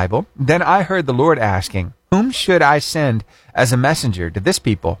of the Bible. Then I heard the Lord asking, Whom should I send as a messenger to this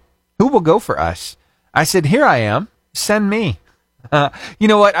people? Who will go for us? I said, here I am. Send me. You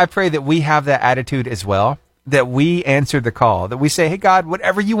know what? I pray that we have that attitude as well, that we answer the call, that we say, hey, God,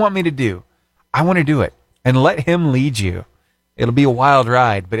 whatever you want me to do, I want to do it, and let him lead you. It'll be a wild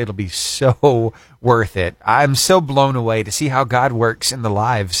ride, but it'll be so worth it. I'm so blown away to see how God works in the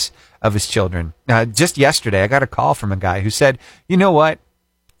lives of his children. Just yesterday, I got a call from a guy who said, you know what?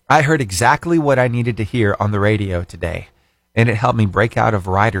 I heard exactly what I needed to hear on the radio today, and it helped me break out of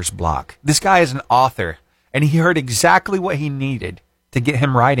writer's block. This guy is an author, and he heard exactly what he needed to get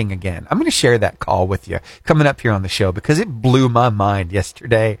him writing again. I'm going to share that call with you coming up here on the show because it blew my mind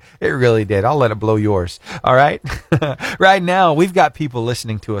yesterday. It really did. I'll let it blow yours. All right. Right now, we've got people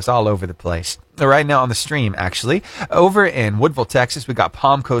listening to us all over the place. Right now on the stream, actually, over in Woodville, Texas, we got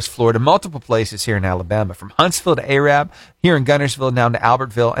Palm Coast, Florida, multiple places here in Alabama, from Huntsville to Arab, here in Gunnersville down to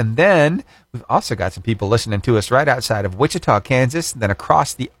Albertville. And then we've also got some people listening to us right outside of Wichita, Kansas, then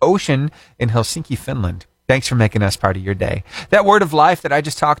across the ocean in Helsinki, Finland. Thanks for making us part of your day. That word of life that I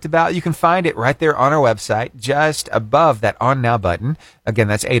just talked about, you can find it right there on our website, just above that On Now button. Again,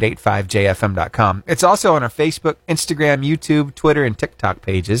 that's 885jfm.com. It's also on our Facebook, Instagram, YouTube, Twitter, and TikTok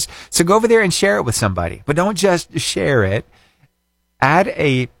pages. So go over there and share it with somebody. But don't just share it. Add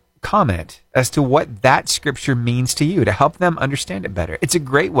a comment as to what that scripture means to you to help them understand it better. It's a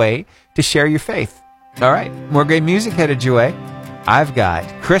great way to share your faith. All right, more great music headed your way. I've got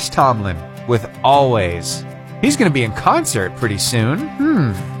Chris Tomlin with Always. He's going to be in concert pretty soon.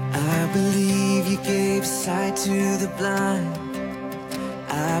 I believe you gave sight to the blind.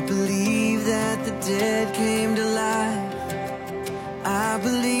 I believe that the dead came to life. I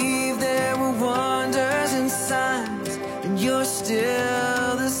believe there were wonders and signs, and you're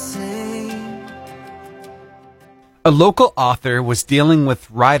still the same. A local author was dealing with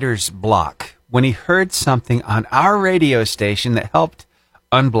writer's block when he heard something on our radio station that helped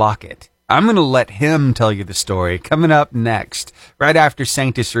unblock it. I'm going to let him tell you the story coming up next, right after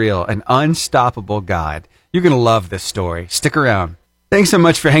Sanctus Real, an unstoppable God. You're going to love this story. Stick around. Thanks so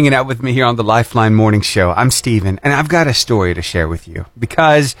much for hanging out with me here on the Lifeline Morning Show. I'm Steven, and I've got a story to share with you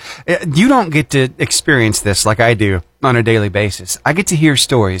because you don't get to experience this like I do on a daily basis. I get to hear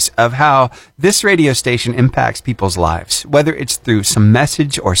stories of how this radio station impacts people's lives, whether it's through some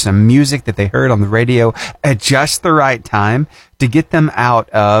message or some music that they heard on the radio at just the right time to get them out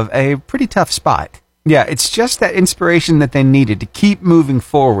of a pretty tough spot. Yeah, it's just that inspiration that they needed to keep moving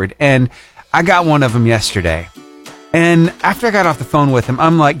forward, and I got one of them yesterday. And after I got off the phone with him,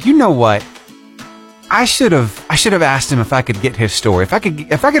 I'm like, you know what? I should have asked him if I could get his story, if I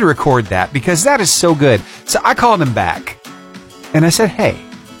could record that, because that is so good. So I called him back and I said, hey,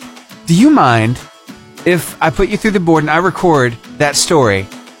 do you mind if I put you through the board and I record that story?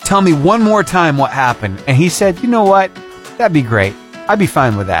 Tell me one more time what happened. And he said, you know what? That'd be great. I'd be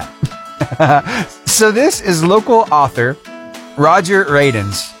fine with that. So this is local author Roger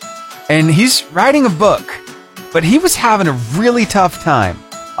Radens, and he's writing a book. But he was having a really tough time.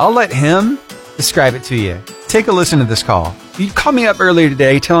 I'll let him describe it to you. Take a listen to this call. You called me up earlier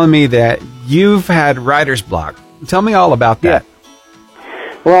today telling me that you've had writer's block. Tell me all about that.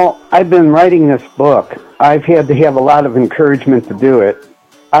 Yeah. Well, I've been writing this book. I've had to have a lot of encouragement to do it.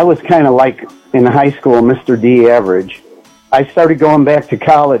 I was kind of like in high school, Mr. D average. I started going back to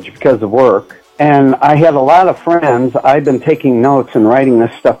college because of work. And I had a lot of friends. I've been taking notes and writing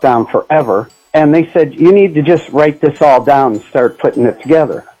this stuff down forever. And they said, you need to just write this all down and start putting it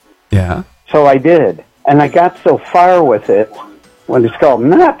together. Yeah. So I did. And I got so far with it, when it's called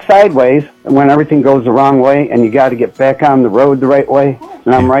Not Sideways, when everything goes the wrong way and you got to get back on the road the right way.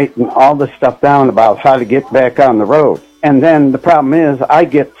 And I'm writing all this stuff down about how to get back on the road. And then the problem is I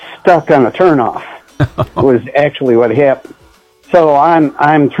get stuck on a turnoff, was actually what happened. So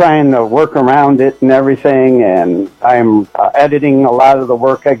I'm trying to work around it and everything, and I'm editing a lot of the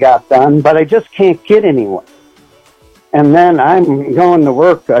work I got done, but I just can't get anywhere. And then I'm going to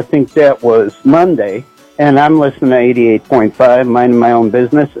work, I think that was Monday, and I'm listening to 88.5, minding my own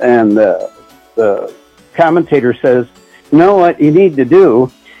business, and the commentator says, you know what you need to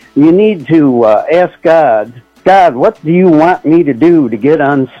do? You need to ask God, what do you want me to do to get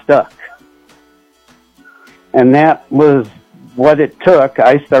unstuck? And that was what it took.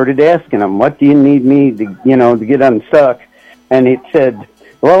 I started asking him, what do you need me to, to get unstuck? And he said,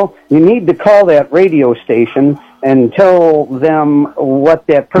 well, you need to call that radio station and tell them what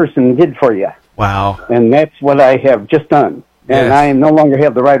that person did for you. Wow. And that's what I have just done. And yes. I no longer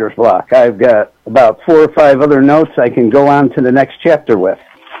have the writer's block. I've got about 4 or 5 other notes I can go on to the next chapter with.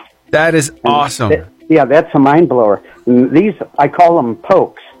 That is awesome. Yeah, that's a mind blower. And these, I call them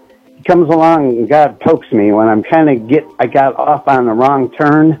pokes. comes along and God pokes me when I'm I got off on the wrong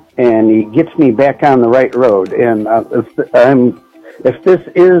turn, and he gets me back on the right road. And if this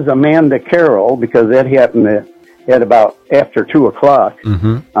is Amanda Carroll, because that happened at about after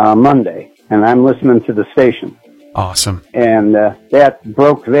 2:00 Monday, and I'm listening to the station. Awesome. And that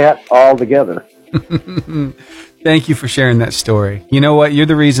broke that all together. Thank you for sharing that story. You know what? You're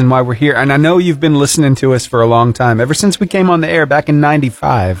the reason why we're here. And I know you've been listening to us for a long time, ever since we came on the air back in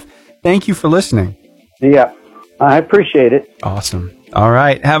 95. Thank you for listening. Yeah, I appreciate it. Awesome. All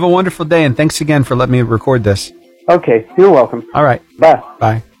right. Have a wonderful day, and thanks again for letting me record this. Okay. You're welcome. All right. Bye.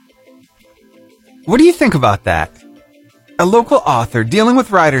 Bye. What do you think about that? A local author dealing with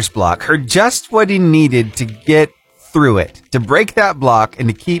writer's block heard just what he needed to get through it, to break that block and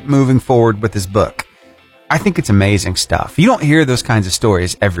to keep moving forward with his book. I think it's amazing stuff. You don't hear those kinds of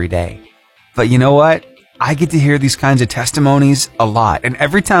stories every day. But you know what? I get to hear these kinds of testimonies a lot. And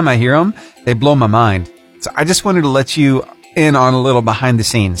every time I hear them, they blow my mind. So I just wanted to let you in on a little behind the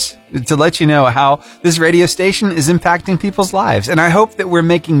scenes, to let you know how this radio station is impacting people's lives. And I hope that we're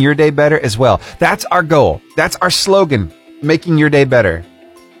making your day better as well. That's our goal. That's our slogan, making your day better.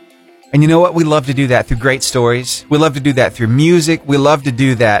 And you know what? We love to do that through great stories. We love to do that through music. We love to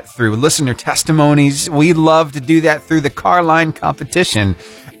do that through listener testimonies. We love to do that through the car line competition.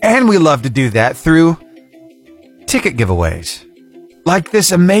 And we love to do that through ticket giveaways. Like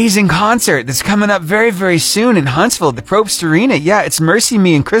this amazing concert that's coming up very, very soon in Huntsville at the Probst Arena. Yeah, it's Mercy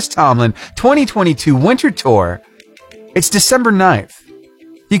Me and Chris Tomlin 2022 Winter Tour. It's December 9th.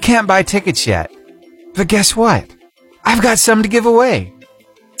 You can't buy tickets yet. But guess what? I've got some to give away.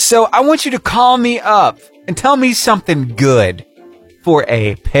 So I want you to call me up and tell me something good for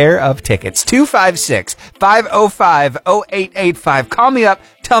a pair of tickets. 256-505-0885. Call me up.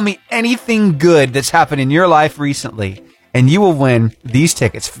 Tell me anything good that's happened in your life recently, and you will win these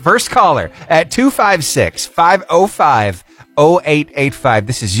tickets. First caller at 256-505-0885.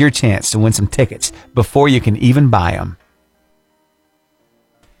 This is your chance to win some tickets before you can even buy them.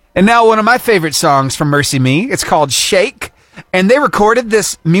 And now one of my favorite songs from Mercy Me. It's called Shake. And they recorded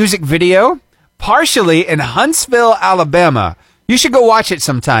this music video partially in Huntsville, Alabama. You should go watch it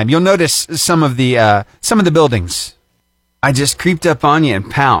sometime. You'll notice some of the buildings. I just creeped up on you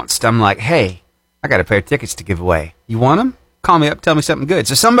and pounced. I'm like, hey, I got a pair of tickets to give away. You want them? Call me up, tell me something good.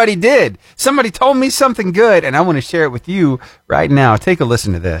 So somebody did. Somebody told me something good, and I want to share it with you right now. Take a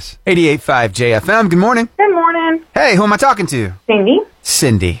listen to this. 88.5 JFM. Good morning. Good morning. Hey, who am I talking to? Cindy.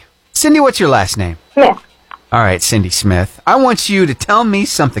 Cindy. Cindy, what's your last name? Smith. All right, Cindy Smith. I want you to tell me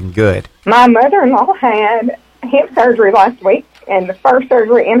something good. My mother-in-law had hip surgery last week, and the first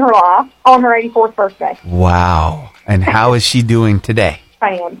surgery in her life on her 84th birthday. Wow. And how is she doing today?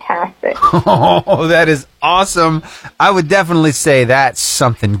 Fantastic. Oh, that is awesome. I would definitely say that's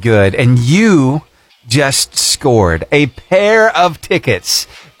something good. And you just scored a pair of tickets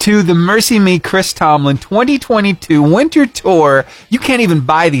to the Mercy Me Chris Tomlin 2022 Winter Tour. You can't even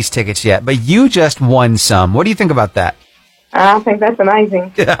buy these tickets yet, but you just won some. What do you think about that? I think that's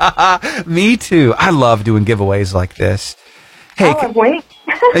amazing. Me too. I love doing giveaways like this. Hey, I love winning.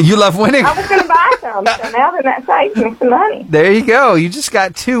 You love winning? I was going to buy some, so now that saves me some money. There you go. You just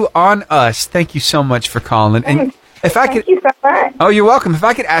got two on us. Thank you so much for calling. And if I could, Thank you so much. Oh, you're welcome. If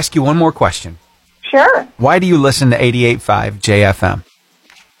I could ask you one more question. Sure. Why do you listen to 88.5 JFM?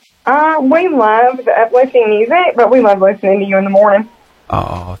 We love the uplifting music, but we love listening to you in the morning.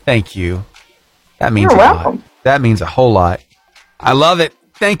 Oh, thank you. That means You're a welcome. lot. That means a whole lot. I love it.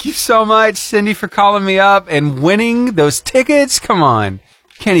 Thank you so much, Cindy, for calling me up and winning those tickets. Come on.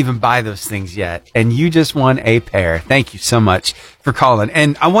 Can't even buy those things yet. And you just won a pair. Thank you so much for calling.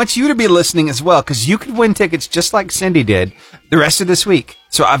 And I want you to be listening as well, because you could win tickets just like Cindy did the rest of this week.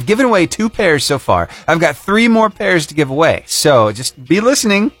 So I've given away 2 pairs so far. I've got 3 more pairs to give away. So just be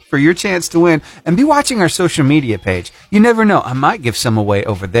listening for your chance to win, and be watching our social media page. You never know. I might give some away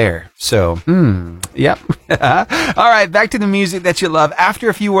over there. So, yep. All right, back to the music that you love after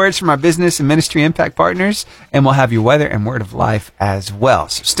a few words from our business and ministry impact partners, and we'll have your weather and word of life as well.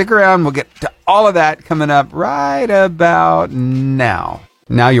 So stick around. We'll get to all of that coming up right about now.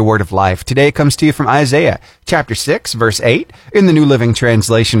 Now your word of life. Today comes to you from Isaiah chapter 6, verse 8 in the New Living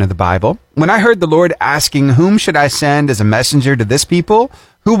Translation of the Bible. When I heard the Lord asking, whom should I send as a messenger to this people?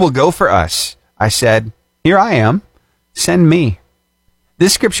 Who will go for us? I said, here I am. Send me.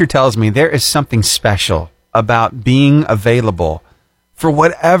 This scripture tells me there is something special about being available for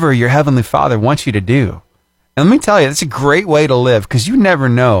whatever your Heavenly Father wants you to do. And let me tell you, that's a great way to live, because you never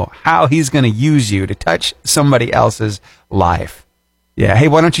know how He's going to use you to touch somebody else's life. Yeah. Hey,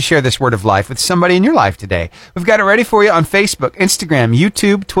 why don't you share this word of life with somebody in your life today? We've got it ready for you on Facebook, Instagram,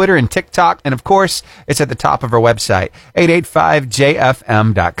 YouTube, Twitter, and TikTok. And of course, it's at the top of our website,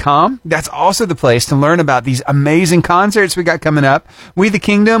 885jfm.com. That's also the place to learn about these amazing concerts we got coming up. We the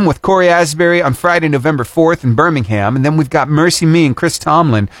Kingdom with Corey Asbury on Friday, November 4th in Birmingham. And then we've got Mercy Me and Chris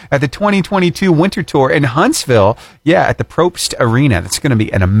Tomlin at the 2022 Winter Tour in Huntsville. Yeah, at the Probst Arena. That's going to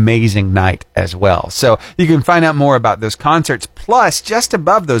be an amazing night as well. So you can find out more about those concerts. Plus, just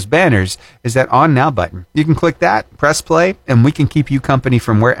above those banners is that On Now button. You can click that, press play, and we can keep you company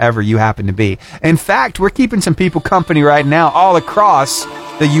from wherever you happen to be. In fact, we're keeping some people company right now all across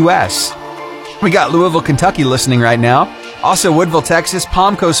the U.S. We got Louisville, Kentucky listening right now. Also Woodville, Texas,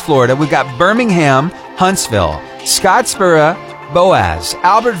 Palm Coast, Florida. We've got Birmingham, Huntsville, Scottsboro, Boaz,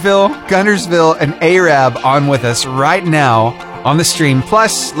 Albertville, Guntersville, and Arab on with us right now on the stream.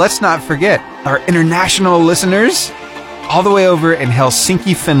 Plus, let's not forget our international listeners all the way over in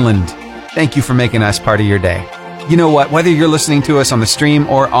Helsinki, Finland. Thank you for making us part of your day. You know what? Whether you're listening to us on the stream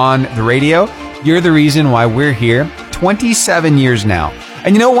or on the radio, you're the reason why we're here 27 years now.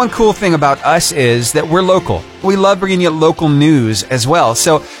 And you know, one cool thing about us is that we're local. We love bringing you local news as well.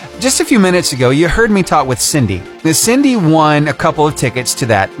 So just a few minutes ago, you heard me talk with Cindy. Now, Cindy won a couple of tickets to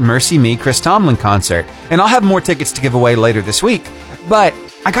that Mercy Me, Chris Tomlin concert. And I'll have more tickets to give away later this week. But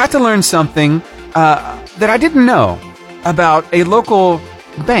I got to learn something that I didn't know about a local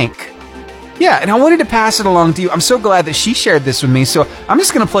bank. Yeah, and I wanted to pass it along to you. I'm so glad that she shared this with me. So I'm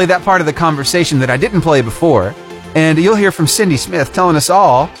just going to play that part of the conversation that I didn't play before. And you'll hear from Cindy Smith telling us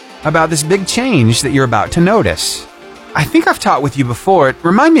all about this big change that you're about to notice. I think I've talked with you before.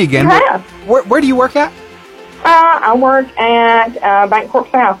 Remind me again, where do you work at? I work at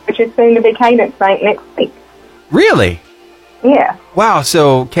Bancorp South, which is soon to be Cadence Bank next week. Really? Yeah. Wow,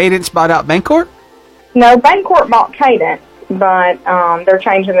 so Cadence bought out Bancorp? No, Bancorp bought Cadence, but they're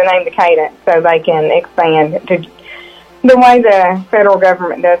changing the name to Cadence so they can expand. The way the federal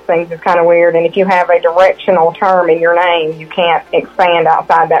government does things is kind of weird, and if you have a directional term in your name, you can't expand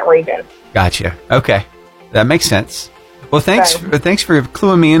outside that region. Gotcha. Okay. That makes sense. Well, thanks for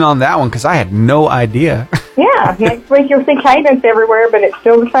cluing me in on that one, because I had no idea. Yeah, next week you'll see Cadence everywhere, but it's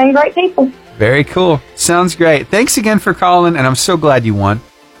still the same great people. Very cool. Sounds great. Thanks again for calling, and I'm so glad you won.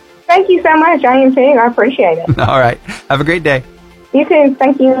 Thank you so much. I am too. I appreciate it. All right. Have a great day. You too.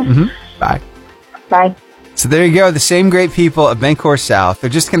 Thank you. Mm-hmm. Bye. Bye. So there you go. The same great people at Bancorp South. They're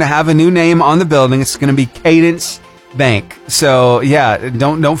just going to have a new name on the building. It's going to be Cadence Bank. So yeah,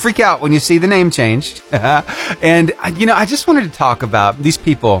 don't freak out when you see the name changed. And you know, I just wanted to talk about these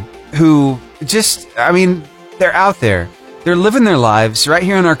people who they're out there. They're living their lives right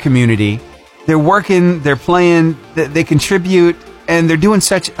here in our community. They're working, they're playing, they contribute, and they're doing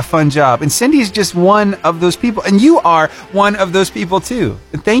such a fun job. And Cindy is just one of those people. And you are one of those people, too.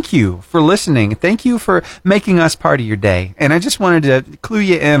 And thank you for listening. Thank you for making us part of your day. And I just wanted to clue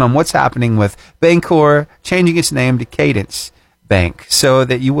you in on what's happening with Bancorp changing its name to Cadence Bank so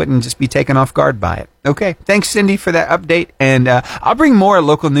that you wouldn't just be taken off guard by it. Okay. Thanks, Cindy, for that update. And I'll bring more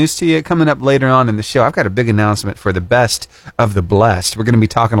local news to you coming up later on in the show. I've got a big announcement for the best of the blessed. We're going to be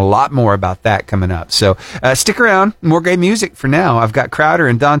talking a lot more about that coming up. So stick around. More great music for now. I've got Crowder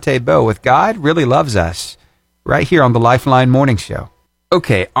and Dante Bowe with God Really Loves Us right here on the Lifeline Morning Show.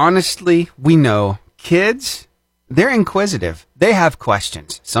 Okay. Honestly, we know kids, they're inquisitive. They have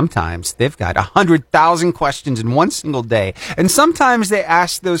questions. Sometimes they've got 100,000 questions in one single day. And sometimes they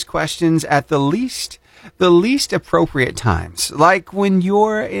ask those questions at the least appropriate times. Like when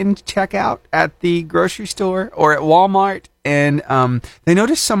you're in checkout at the grocery store or at Walmart and they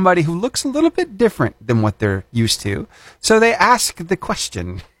notice somebody who looks a little bit different than what they're used to. So they ask the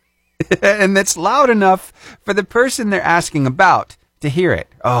question. And that's loud enough for the person they're asking about to hear it.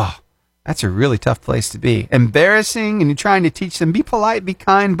 Oh, that's a really tough place to be. Embarrassing, and you're trying to teach them, be polite, be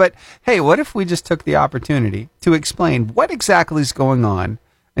kind, but hey, what if we just took the opportunity to explain what exactly is going on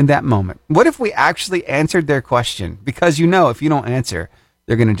in that moment? What if we actually answered their question? Because if you don't answer,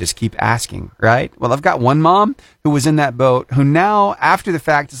 they're going to just keep asking, right? Well, I've got one mom who was in that boat who now, after the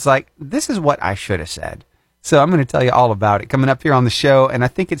fact, is like, this is what I should have said. So I'm going to tell you all about it coming up here on the show, and I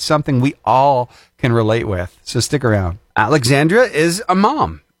think it's something we all can relate with. So stick around. Alexandra is a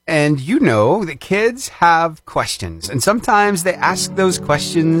mom. And you know that kids have questions, and sometimes they ask those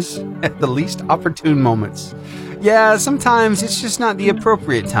questions at the least opportune moments. Yeah, sometimes it's just not the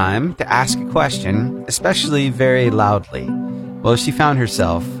appropriate time to ask a question, especially very loudly. Well, she found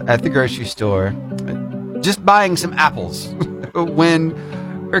herself at the grocery store just buying some apples when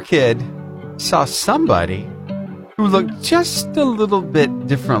her kid saw somebody who looked just a little bit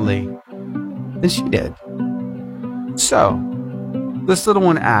differently than she did. So this little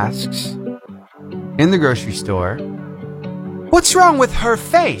one asks in the grocery store, "What's wrong with her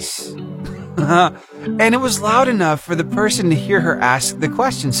face?" And it was loud enough for the person to hear her ask the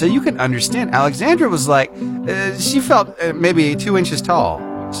question. So you can understand. Alexandra was like, she felt maybe 2 inches tall.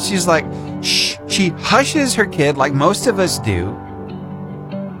 She's like, shh. She hushes her kid like most of us do.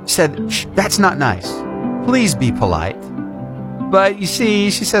 Said, "Shh, that's not nice. Please be polite." But you see,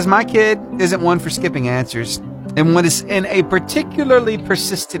 she says, my kid isn't one for skipping answers and one is in a particularly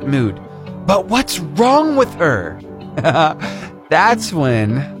persistent mood. But what's wrong with her? That's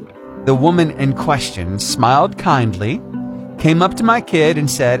when the woman in question smiled kindly, came up to my kid and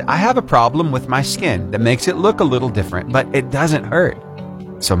said, "I have a problem with my skin that makes it look a little different, but it doesn't hurt."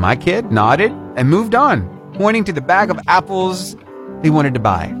 So my kid nodded and moved on, pointing to the bag of apples he wanted to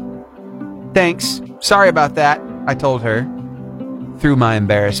buy. "Thanks. Sorry about that," I told her through my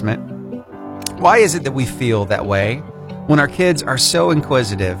embarrassment. Why is it that we feel that way when our kids are so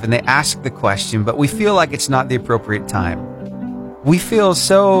inquisitive and they ask the question, but we feel like it's not the appropriate time? We feel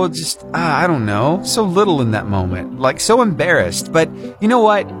so just, I don't know, so little in that moment, like so embarrassed. But you know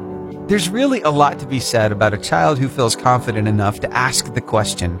what? There's really a lot to be said about a child who feels confident enough to ask the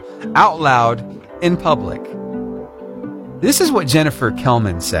question out loud in public. This is what Jennifer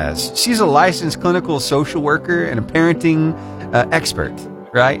Kelman says. She's a licensed clinical social worker and a parenting expert,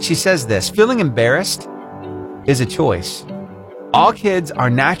 right? She says this: feeling embarrassed is a choice. All kids are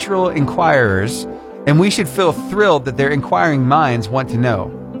natural inquirers, and we should feel thrilled that their inquiring minds want to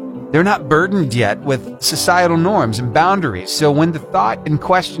know. They're not burdened yet with societal norms and boundaries, so when the thought in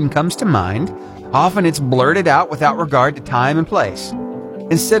question comes to mind, often it's blurted out without regard to time and place.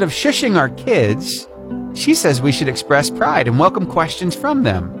 Instead of shushing our kids, she says we should express pride and welcome questions from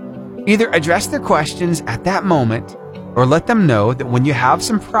them. Either address their questions at that moment, or let them know that when you have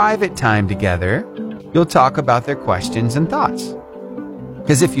some private time together, you'll talk about their questions and thoughts.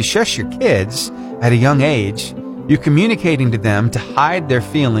 Because if you shush your kids at a young age, you're communicating to them to hide their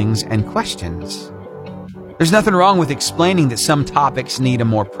feelings and questions. There's nothing wrong with explaining that some topics need a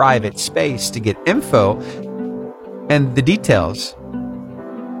more private space to get info and the details.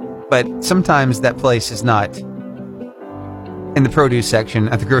 But sometimes that place is not in the produce section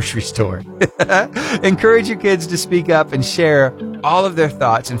at the grocery store. Encourage your kids to speak up and share all of their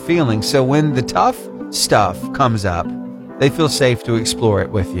thoughts and feelings, so when the tough stuff comes up, they feel safe to explore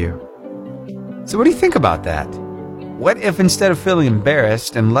it with you. So what do you think about that? What if instead of feeling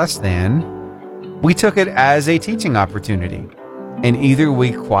embarrassed and less than, we took it as a teaching opportunity? And either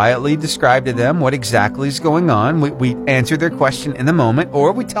we quietly describe to them what exactly is going on, we answer their question in the moment,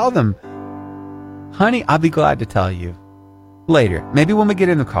 or we tell them, "Honey, I'll be glad to tell you later, maybe when we get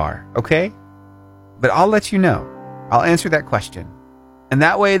in the car, okay? But I'll let you know. I'll answer that question." And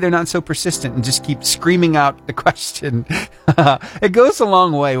that way they're not so persistent and just keep screaming out the question. It goes a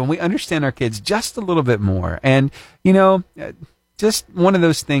long way when we understand our kids just a little bit more. And, you know, just one of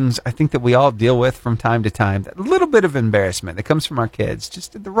those things I think that we all deal with from time to time, that little bit of embarrassment that comes from our kids,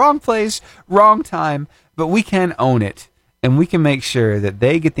 just at the wrong place, wrong time, but we can own it. And we can make sure that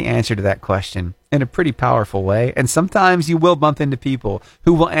they get the answer to that question in a pretty powerful way. And sometimes you will bump into people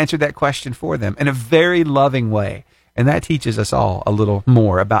who will answer that question for them in a very loving way. And that teaches us all a little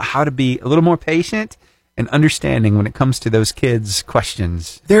more about how to be a little more patient and understanding when it comes to those kids'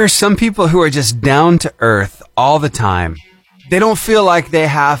 questions. There are some people who are just down to earth all the time. They don't feel like they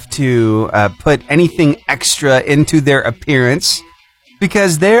have to put anything extra into their appearance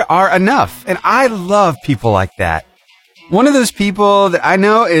because there are enough. And I love people like that. One of those people that I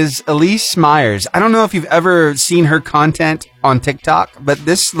know is Elise Myers. I don't know if you've ever seen her content on TikTok, but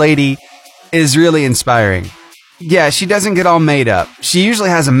this lady is really inspiring. Yeah, she doesn't get all made up. She usually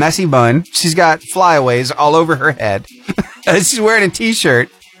has a messy bun. She's got flyaways all over her head. She's wearing a t-shirt,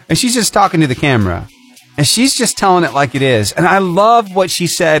 and she's just talking to the camera. And she's just telling it like it is. And I love what she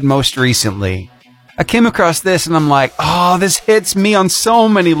said most recently. I came across this, and I'm like, oh, this hits me on so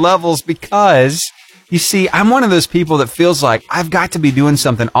many levels because, you see, I'm one of those people that feels like I've got to be doing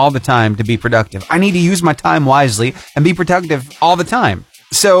something all the time to be productive. I need to use my time wisely and be productive all the time.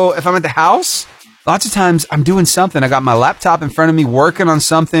 So if I'm at the house, lots of times I'm doing something. I got my laptop in front of me working on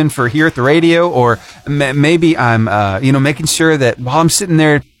something for here at the radio, or maybe I'm, making sure that while I'm sitting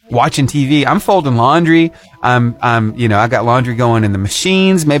there watching TV, I'm folding laundry. I got laundry going in the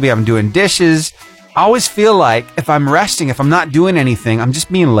machines. Maybe I'm doing dishes. I always feel like if I'm resting, if I'm not doing anything, I'm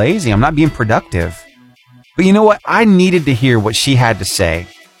just being lazy. I'm not being productive. But you know what? I needed to hear what she had to say.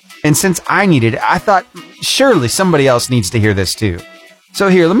 And since I needed it, I thought surely somebody else needs to hear this too. So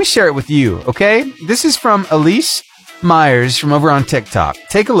here, let me share it with you, okay? This is from Elise Myers from over on TikTok.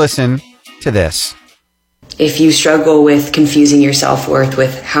 Take a listen to this. If you struggle with confusing your self-worth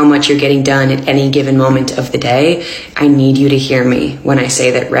with how much you're getting done at any given moment of the day, I need you to hear me when I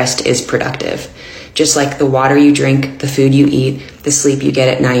say that rest is productive. Just like the water you drink, the food you eat, the sleep you get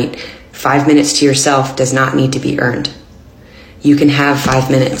at night, 5 minutes to yourself does not need to be earned. You can have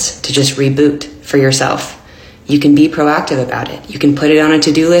 5 minutes to just reboot for yourself. You can be proactive about it. You can put it on a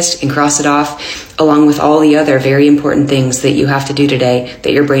to-do list and cross it off, along with all the other very important things that you have to do today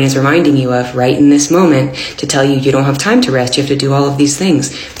that your brain is reminding you of right in this moment to tell you you don't have time to rest. You have to do all of these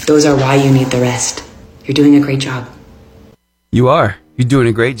things. Those are why you need the rest. You're doing a great job. You are. You're doing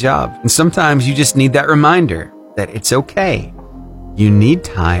a great job. And sometimes you just need that reminder that it's okay. You need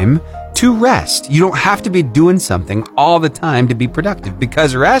time to rest. You don't have to be doing something all the time to be productive,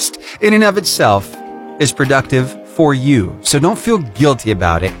 because rest in and of itself is productive for you. So don't feel guilty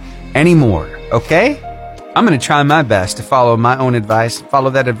about it anymore, okay? I'm going to try my best to follow my own advice,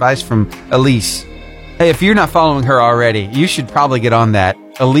 follow that advice from Elise. Hey, if you're not following her already, you should probably get on that.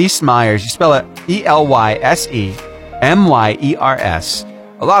 Elise Myers, you spell it ELYSEMYERS.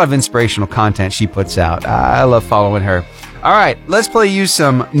 A lot of inspirational content she puts out. I love following her. All right, let's play you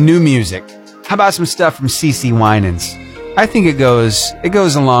some new music. How about some stuff from CeCe Winans? I think it goes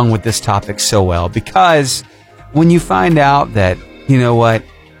along with this topic so well, because when you find out that, you know what,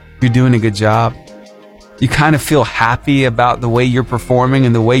 you're doing a good job, you kind of feel happy about the way you're performing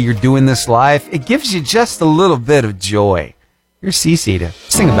and the way you're doing this life, it gives you just a little bit of joy. Here's CeCe to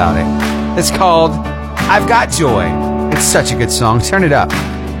sing about it. It's called I've Got Joy. It's such a good song. Turn it up.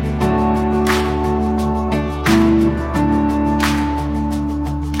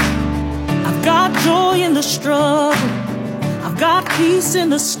 I've got joy in the struggle. I've got peace in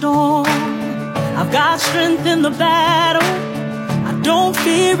the storm. I've got strength in the battle. I don't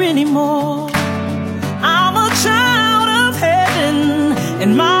fear anymore. I'm a child of heaven,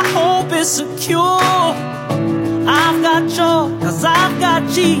 and my hope is secure. I've got joy, 'cause I've got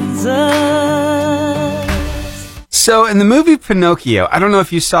Jesus. So in the movie Pinocchio, I don't know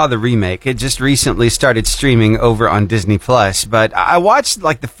if you saw the remake. It just recently started streaming over on Disney Plus, but I watched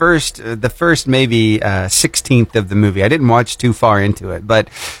like the first maybe 16th of the movie. I didn't watch too far into it, but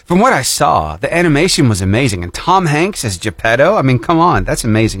from what I saw, the animation was amazing. And Tom Hanks as Geppetto, I mean, come on, that's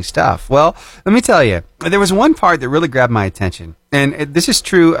amazing stuff. Well, let me tell you, there was one part that really grabbed my attention. And this is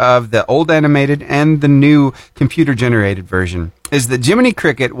true of the old animated and the new computer-generated version, is that Jiminy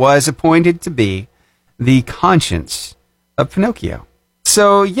Cricket was appointed to be the conscience of Pinocchio.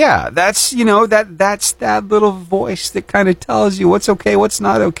 So yeah, that's, you know, that's that little voice that kind of tells you what's okay, what's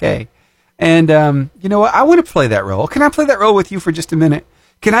not okay. And you know what? I want to play that role. Can I play that role with you for just a minute?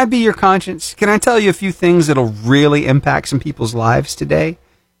 Can I be your conscience? Can I tell you a few things that'll really impact some people's lives today?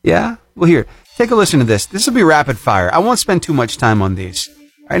 Yeah? Well, here, take a listen to this. This will be rapid fire. I won't spend too much time on these.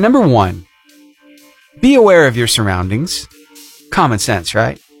 All right, number 1, be aware of your surroundings. Common sense,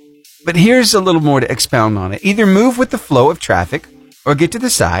 right? But here's a little more to expound on it. Either move with the flow of traffic or get to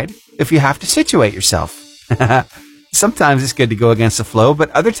the side if you have to situate yourself. Sometimes it's good to go against the flow, but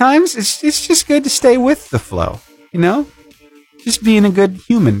other times it's just good to stay with the flow, you know? Just being a good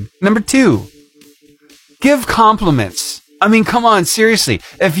human. Number 2, give compliments. I mean, come on, seriously.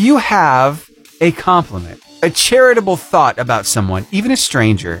 If you have a compliment, a charitable thought about someone, even a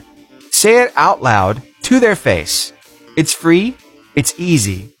stranger, say it out loud to their face. It's free, it's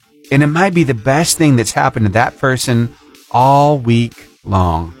easy, and it might be the best thing that's happened to that person all week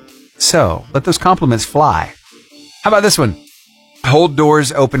long. So, let those compliments fly. How about this one? Hold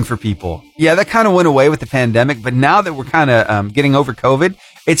doors open for people. Yeah, that kind of went away with the pandemic, but now that we're kind of getting over COVID,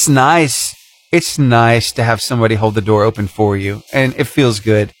 it's nice. It's nice to have somebody hold the door open for you, and it feels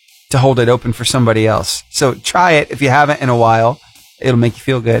good to hold it open for somebody else. So try it if you haven't in a while. It'll make you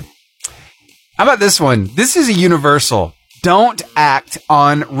feel good. How about this one? This is a universal. Don't act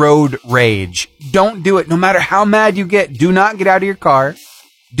on road rage. Don't do it. No matter how mad you get, do not get out of your car.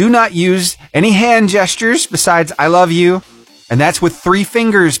 Do not use any hand gestures besides I love you. And that's with 3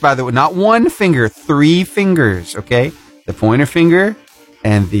 fingers, by the way. Not 1 finger, 3 fingers, okay? The pointer finger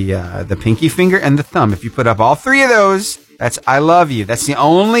and the pinky finger and the thumb. If you put up all 3 of those, that's I love you. That's the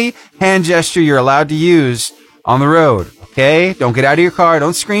only hand gesture you're allowed to use on the road, okay? Don't get out of your car.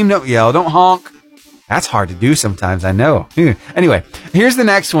 Don't scream. Don't yell. Don't honk. That's hard to do sometimes, I know. Anyway, here's the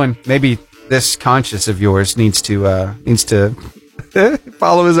next one. Maybe this conscious of yours needs to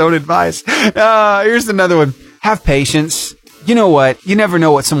follow his own advice. Here's another one. Have patience. You know what? You never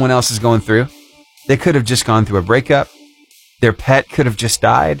know what someone else is going through. They could have just gone through a breakup. Their pet could have just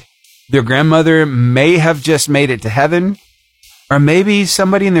died. Their grandmother may have just made it to heaven. Or maybe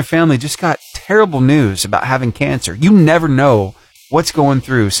somebody in their family just got terrible news about having cancer. You never know what's going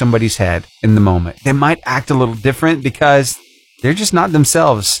through somebody's head in the moment. They might act a little different because they're just not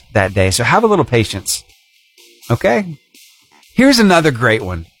themselves that day. So have a little patience. Okay? Here's another great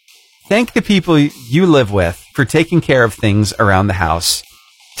one. Thank the people you live with for taking care of things around the house.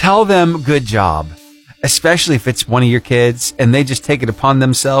 Tell them good job, especially if it's one of your kids and they just take it upon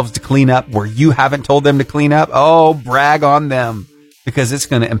themselves to clean up where you haven't told them to clean up. Oh, brag on them, because it's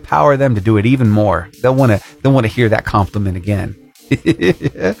going to empower them to do it even more. They'll want to hear that compliment again.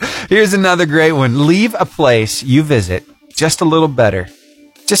 Here's another great one. Leave a place you visit just a little better,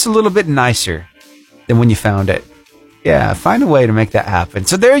 just a little bit nicer than when you found it. Yeah, find a way to make that happen.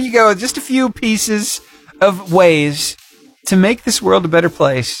 So there you go. Just a few pieces of ways to make this world a better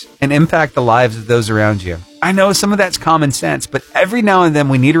place and impact the lives of those around you. I know some of that's common sense, but every now and then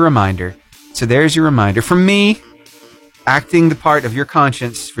we need a reminder. So there's your reminder. From me, acting the part of your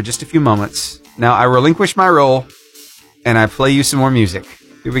conscience for just a few moments. Now I relinquish my role and I play you some more music.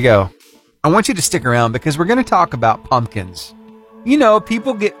 Here we go. I want you to stick around because we're going to talk about pumpkins. You know,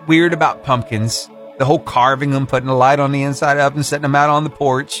 people get weird about pumpkins. The whole carving them, putting a light on the inside up and setting them out on the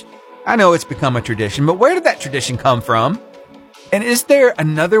porch. I know it's become a tradition, but where did that tradition come from? And is there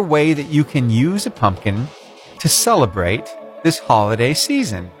another way that you can use a pumpkin to celebrate this holiday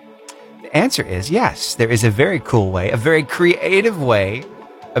season? The answer is yes. There is a very cool way, a very creative way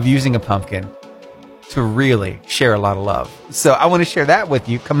of using a pumpkin to really share a lot of love. So I want to share that with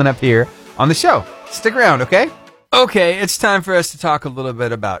you coming up here on the show. Stick around, okay? Okay, it's time for us to talk a little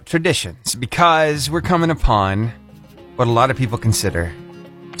bit about traditions because we're coming upon what a lot of people consider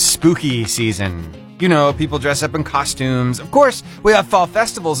spooky season. You know, people dress up in costumes. Of course, we have fall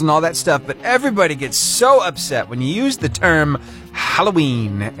festivals and all that stuff, but everybody gets so upset when you use the term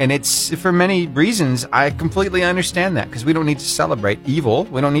Halloween. And it's for many reasons. I completely understand that because we don't need to celebrate evil.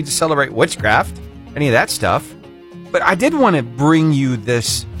 We don't need to celebrate witchcraft, any of that stuff. But I did want to bring you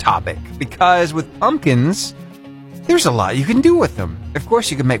this topic because with pumpkins, there's a lot you can do with them. Of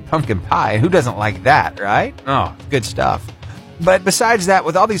course, you can make pumpkin pie. Who doesn't like that, right? Oh, good stuff. But besides that,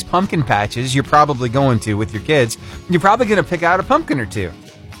 with all these pumpkin patches you're probably going to with your kids, you're probably going to pick out a pumpkin or two.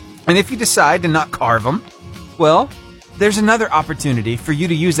 And if you decide to not carve them, well, there's another opportunity for you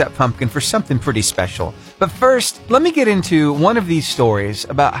to use that pumpkin for something pretty special. But first, let me get into one of these stories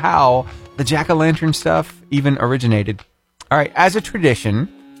about how the jack-o'-lantern stuff even originated. All right, as a tradition,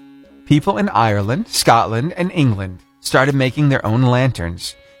 people in Ireland, Scotland, and England started making their own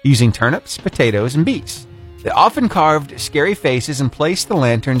lanterns using turnips, potatoes, and beets. They often carved scary faces and placed the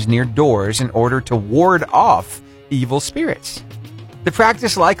lanterns near doors in order to ward off evil spirits. The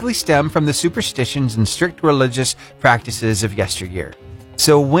practice likely stemmed from the superstitions and strict religious practices of yesteryear.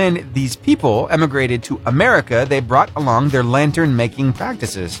 So when these people emigrated to America, they brought along their lantern-making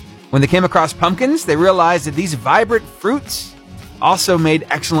practices. When they came across pumpkins, they realized that these vibrant fruits also made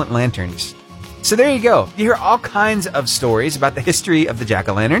excellent lanterns. So there you go. You hear all kinds of stories about the history of the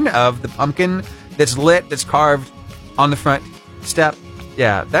jack-o'-lantern, of the pumpkin that's lit, that's carved on the front step.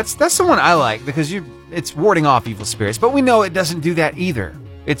 Yeah, that's the one I like because it's warding off evil spirits. But we know it doesn't do that either.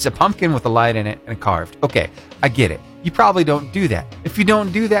 It's a pumpkin with a light in it and carved. Okay, I get it. You probably don't do that. If you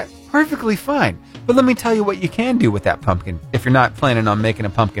don't do that, perfectly fine. But let me tell you what you can do with that pumpkin if you're not planning on making a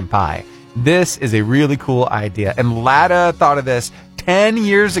pumpkin pie. This is a really cool idea. And Latta thought of this 10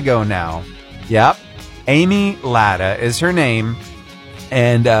 years ago now. Yep. Amy Latta is her name.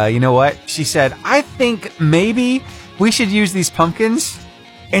 And you know what? She said, I think maybe we should use these pumpkins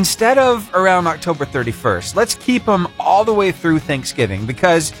instead of around October 31st. Let's keep them all the way through Thanksgiving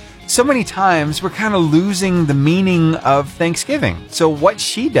because so many times we're kind of losing the meaning of Thanksgiving. So what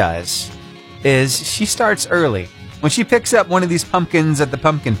she does is she starts early. When she picks up one of these pumpkins at the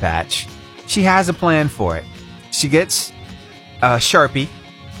pumpkin patch, she has a plan for it. She gets a Sharpie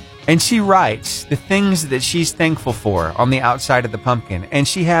and she writes the things that she's thankful for on the outside of the pumpkin. And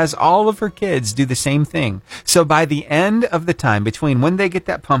she has all of her kids do the same thing. So by the end of the time between when they get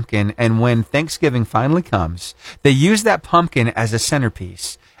that pumpkin and when Thanksgiving finally comes, they use that pumpkin as a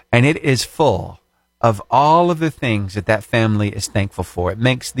centerpiece. And it is full of all of the things that family is thankful for. It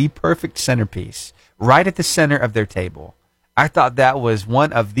makes the perfect centerpiece right at the center of their table. I thought that was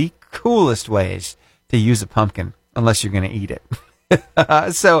one of the coolest ways to use a pumpkin, unless you're going to eat it.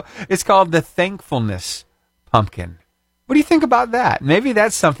 So it's called the Thankfulness Pumpkin. What do you think about that? Maybe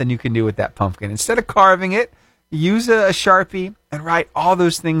that's something you can do with that pumpkin. Instead of carving it, use a Sharpie and write all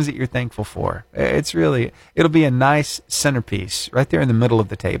those things that you're thankful for. It'll be a nice centerpiece right there in the middle of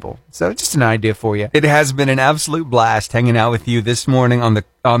the table. So just an idea for you. It has been an absolute blast hanging out with you this morning on the,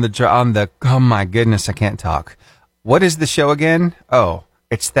 oh my goodness, I can't talk. What is the show again? Oh,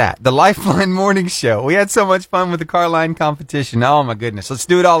 It's that. The Lifeline Morning Show. We had so much fun with the car line competition. Oh, my goodness. Let's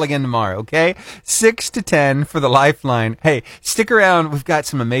do it all again tomorrow, okay? 6 to 10 for the Lifeline. Hey, stick around. We've got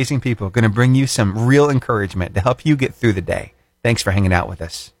some amazing people going to bring you some real encouragement to help you get through the day. Thanks for hanging out with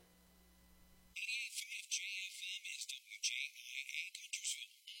us.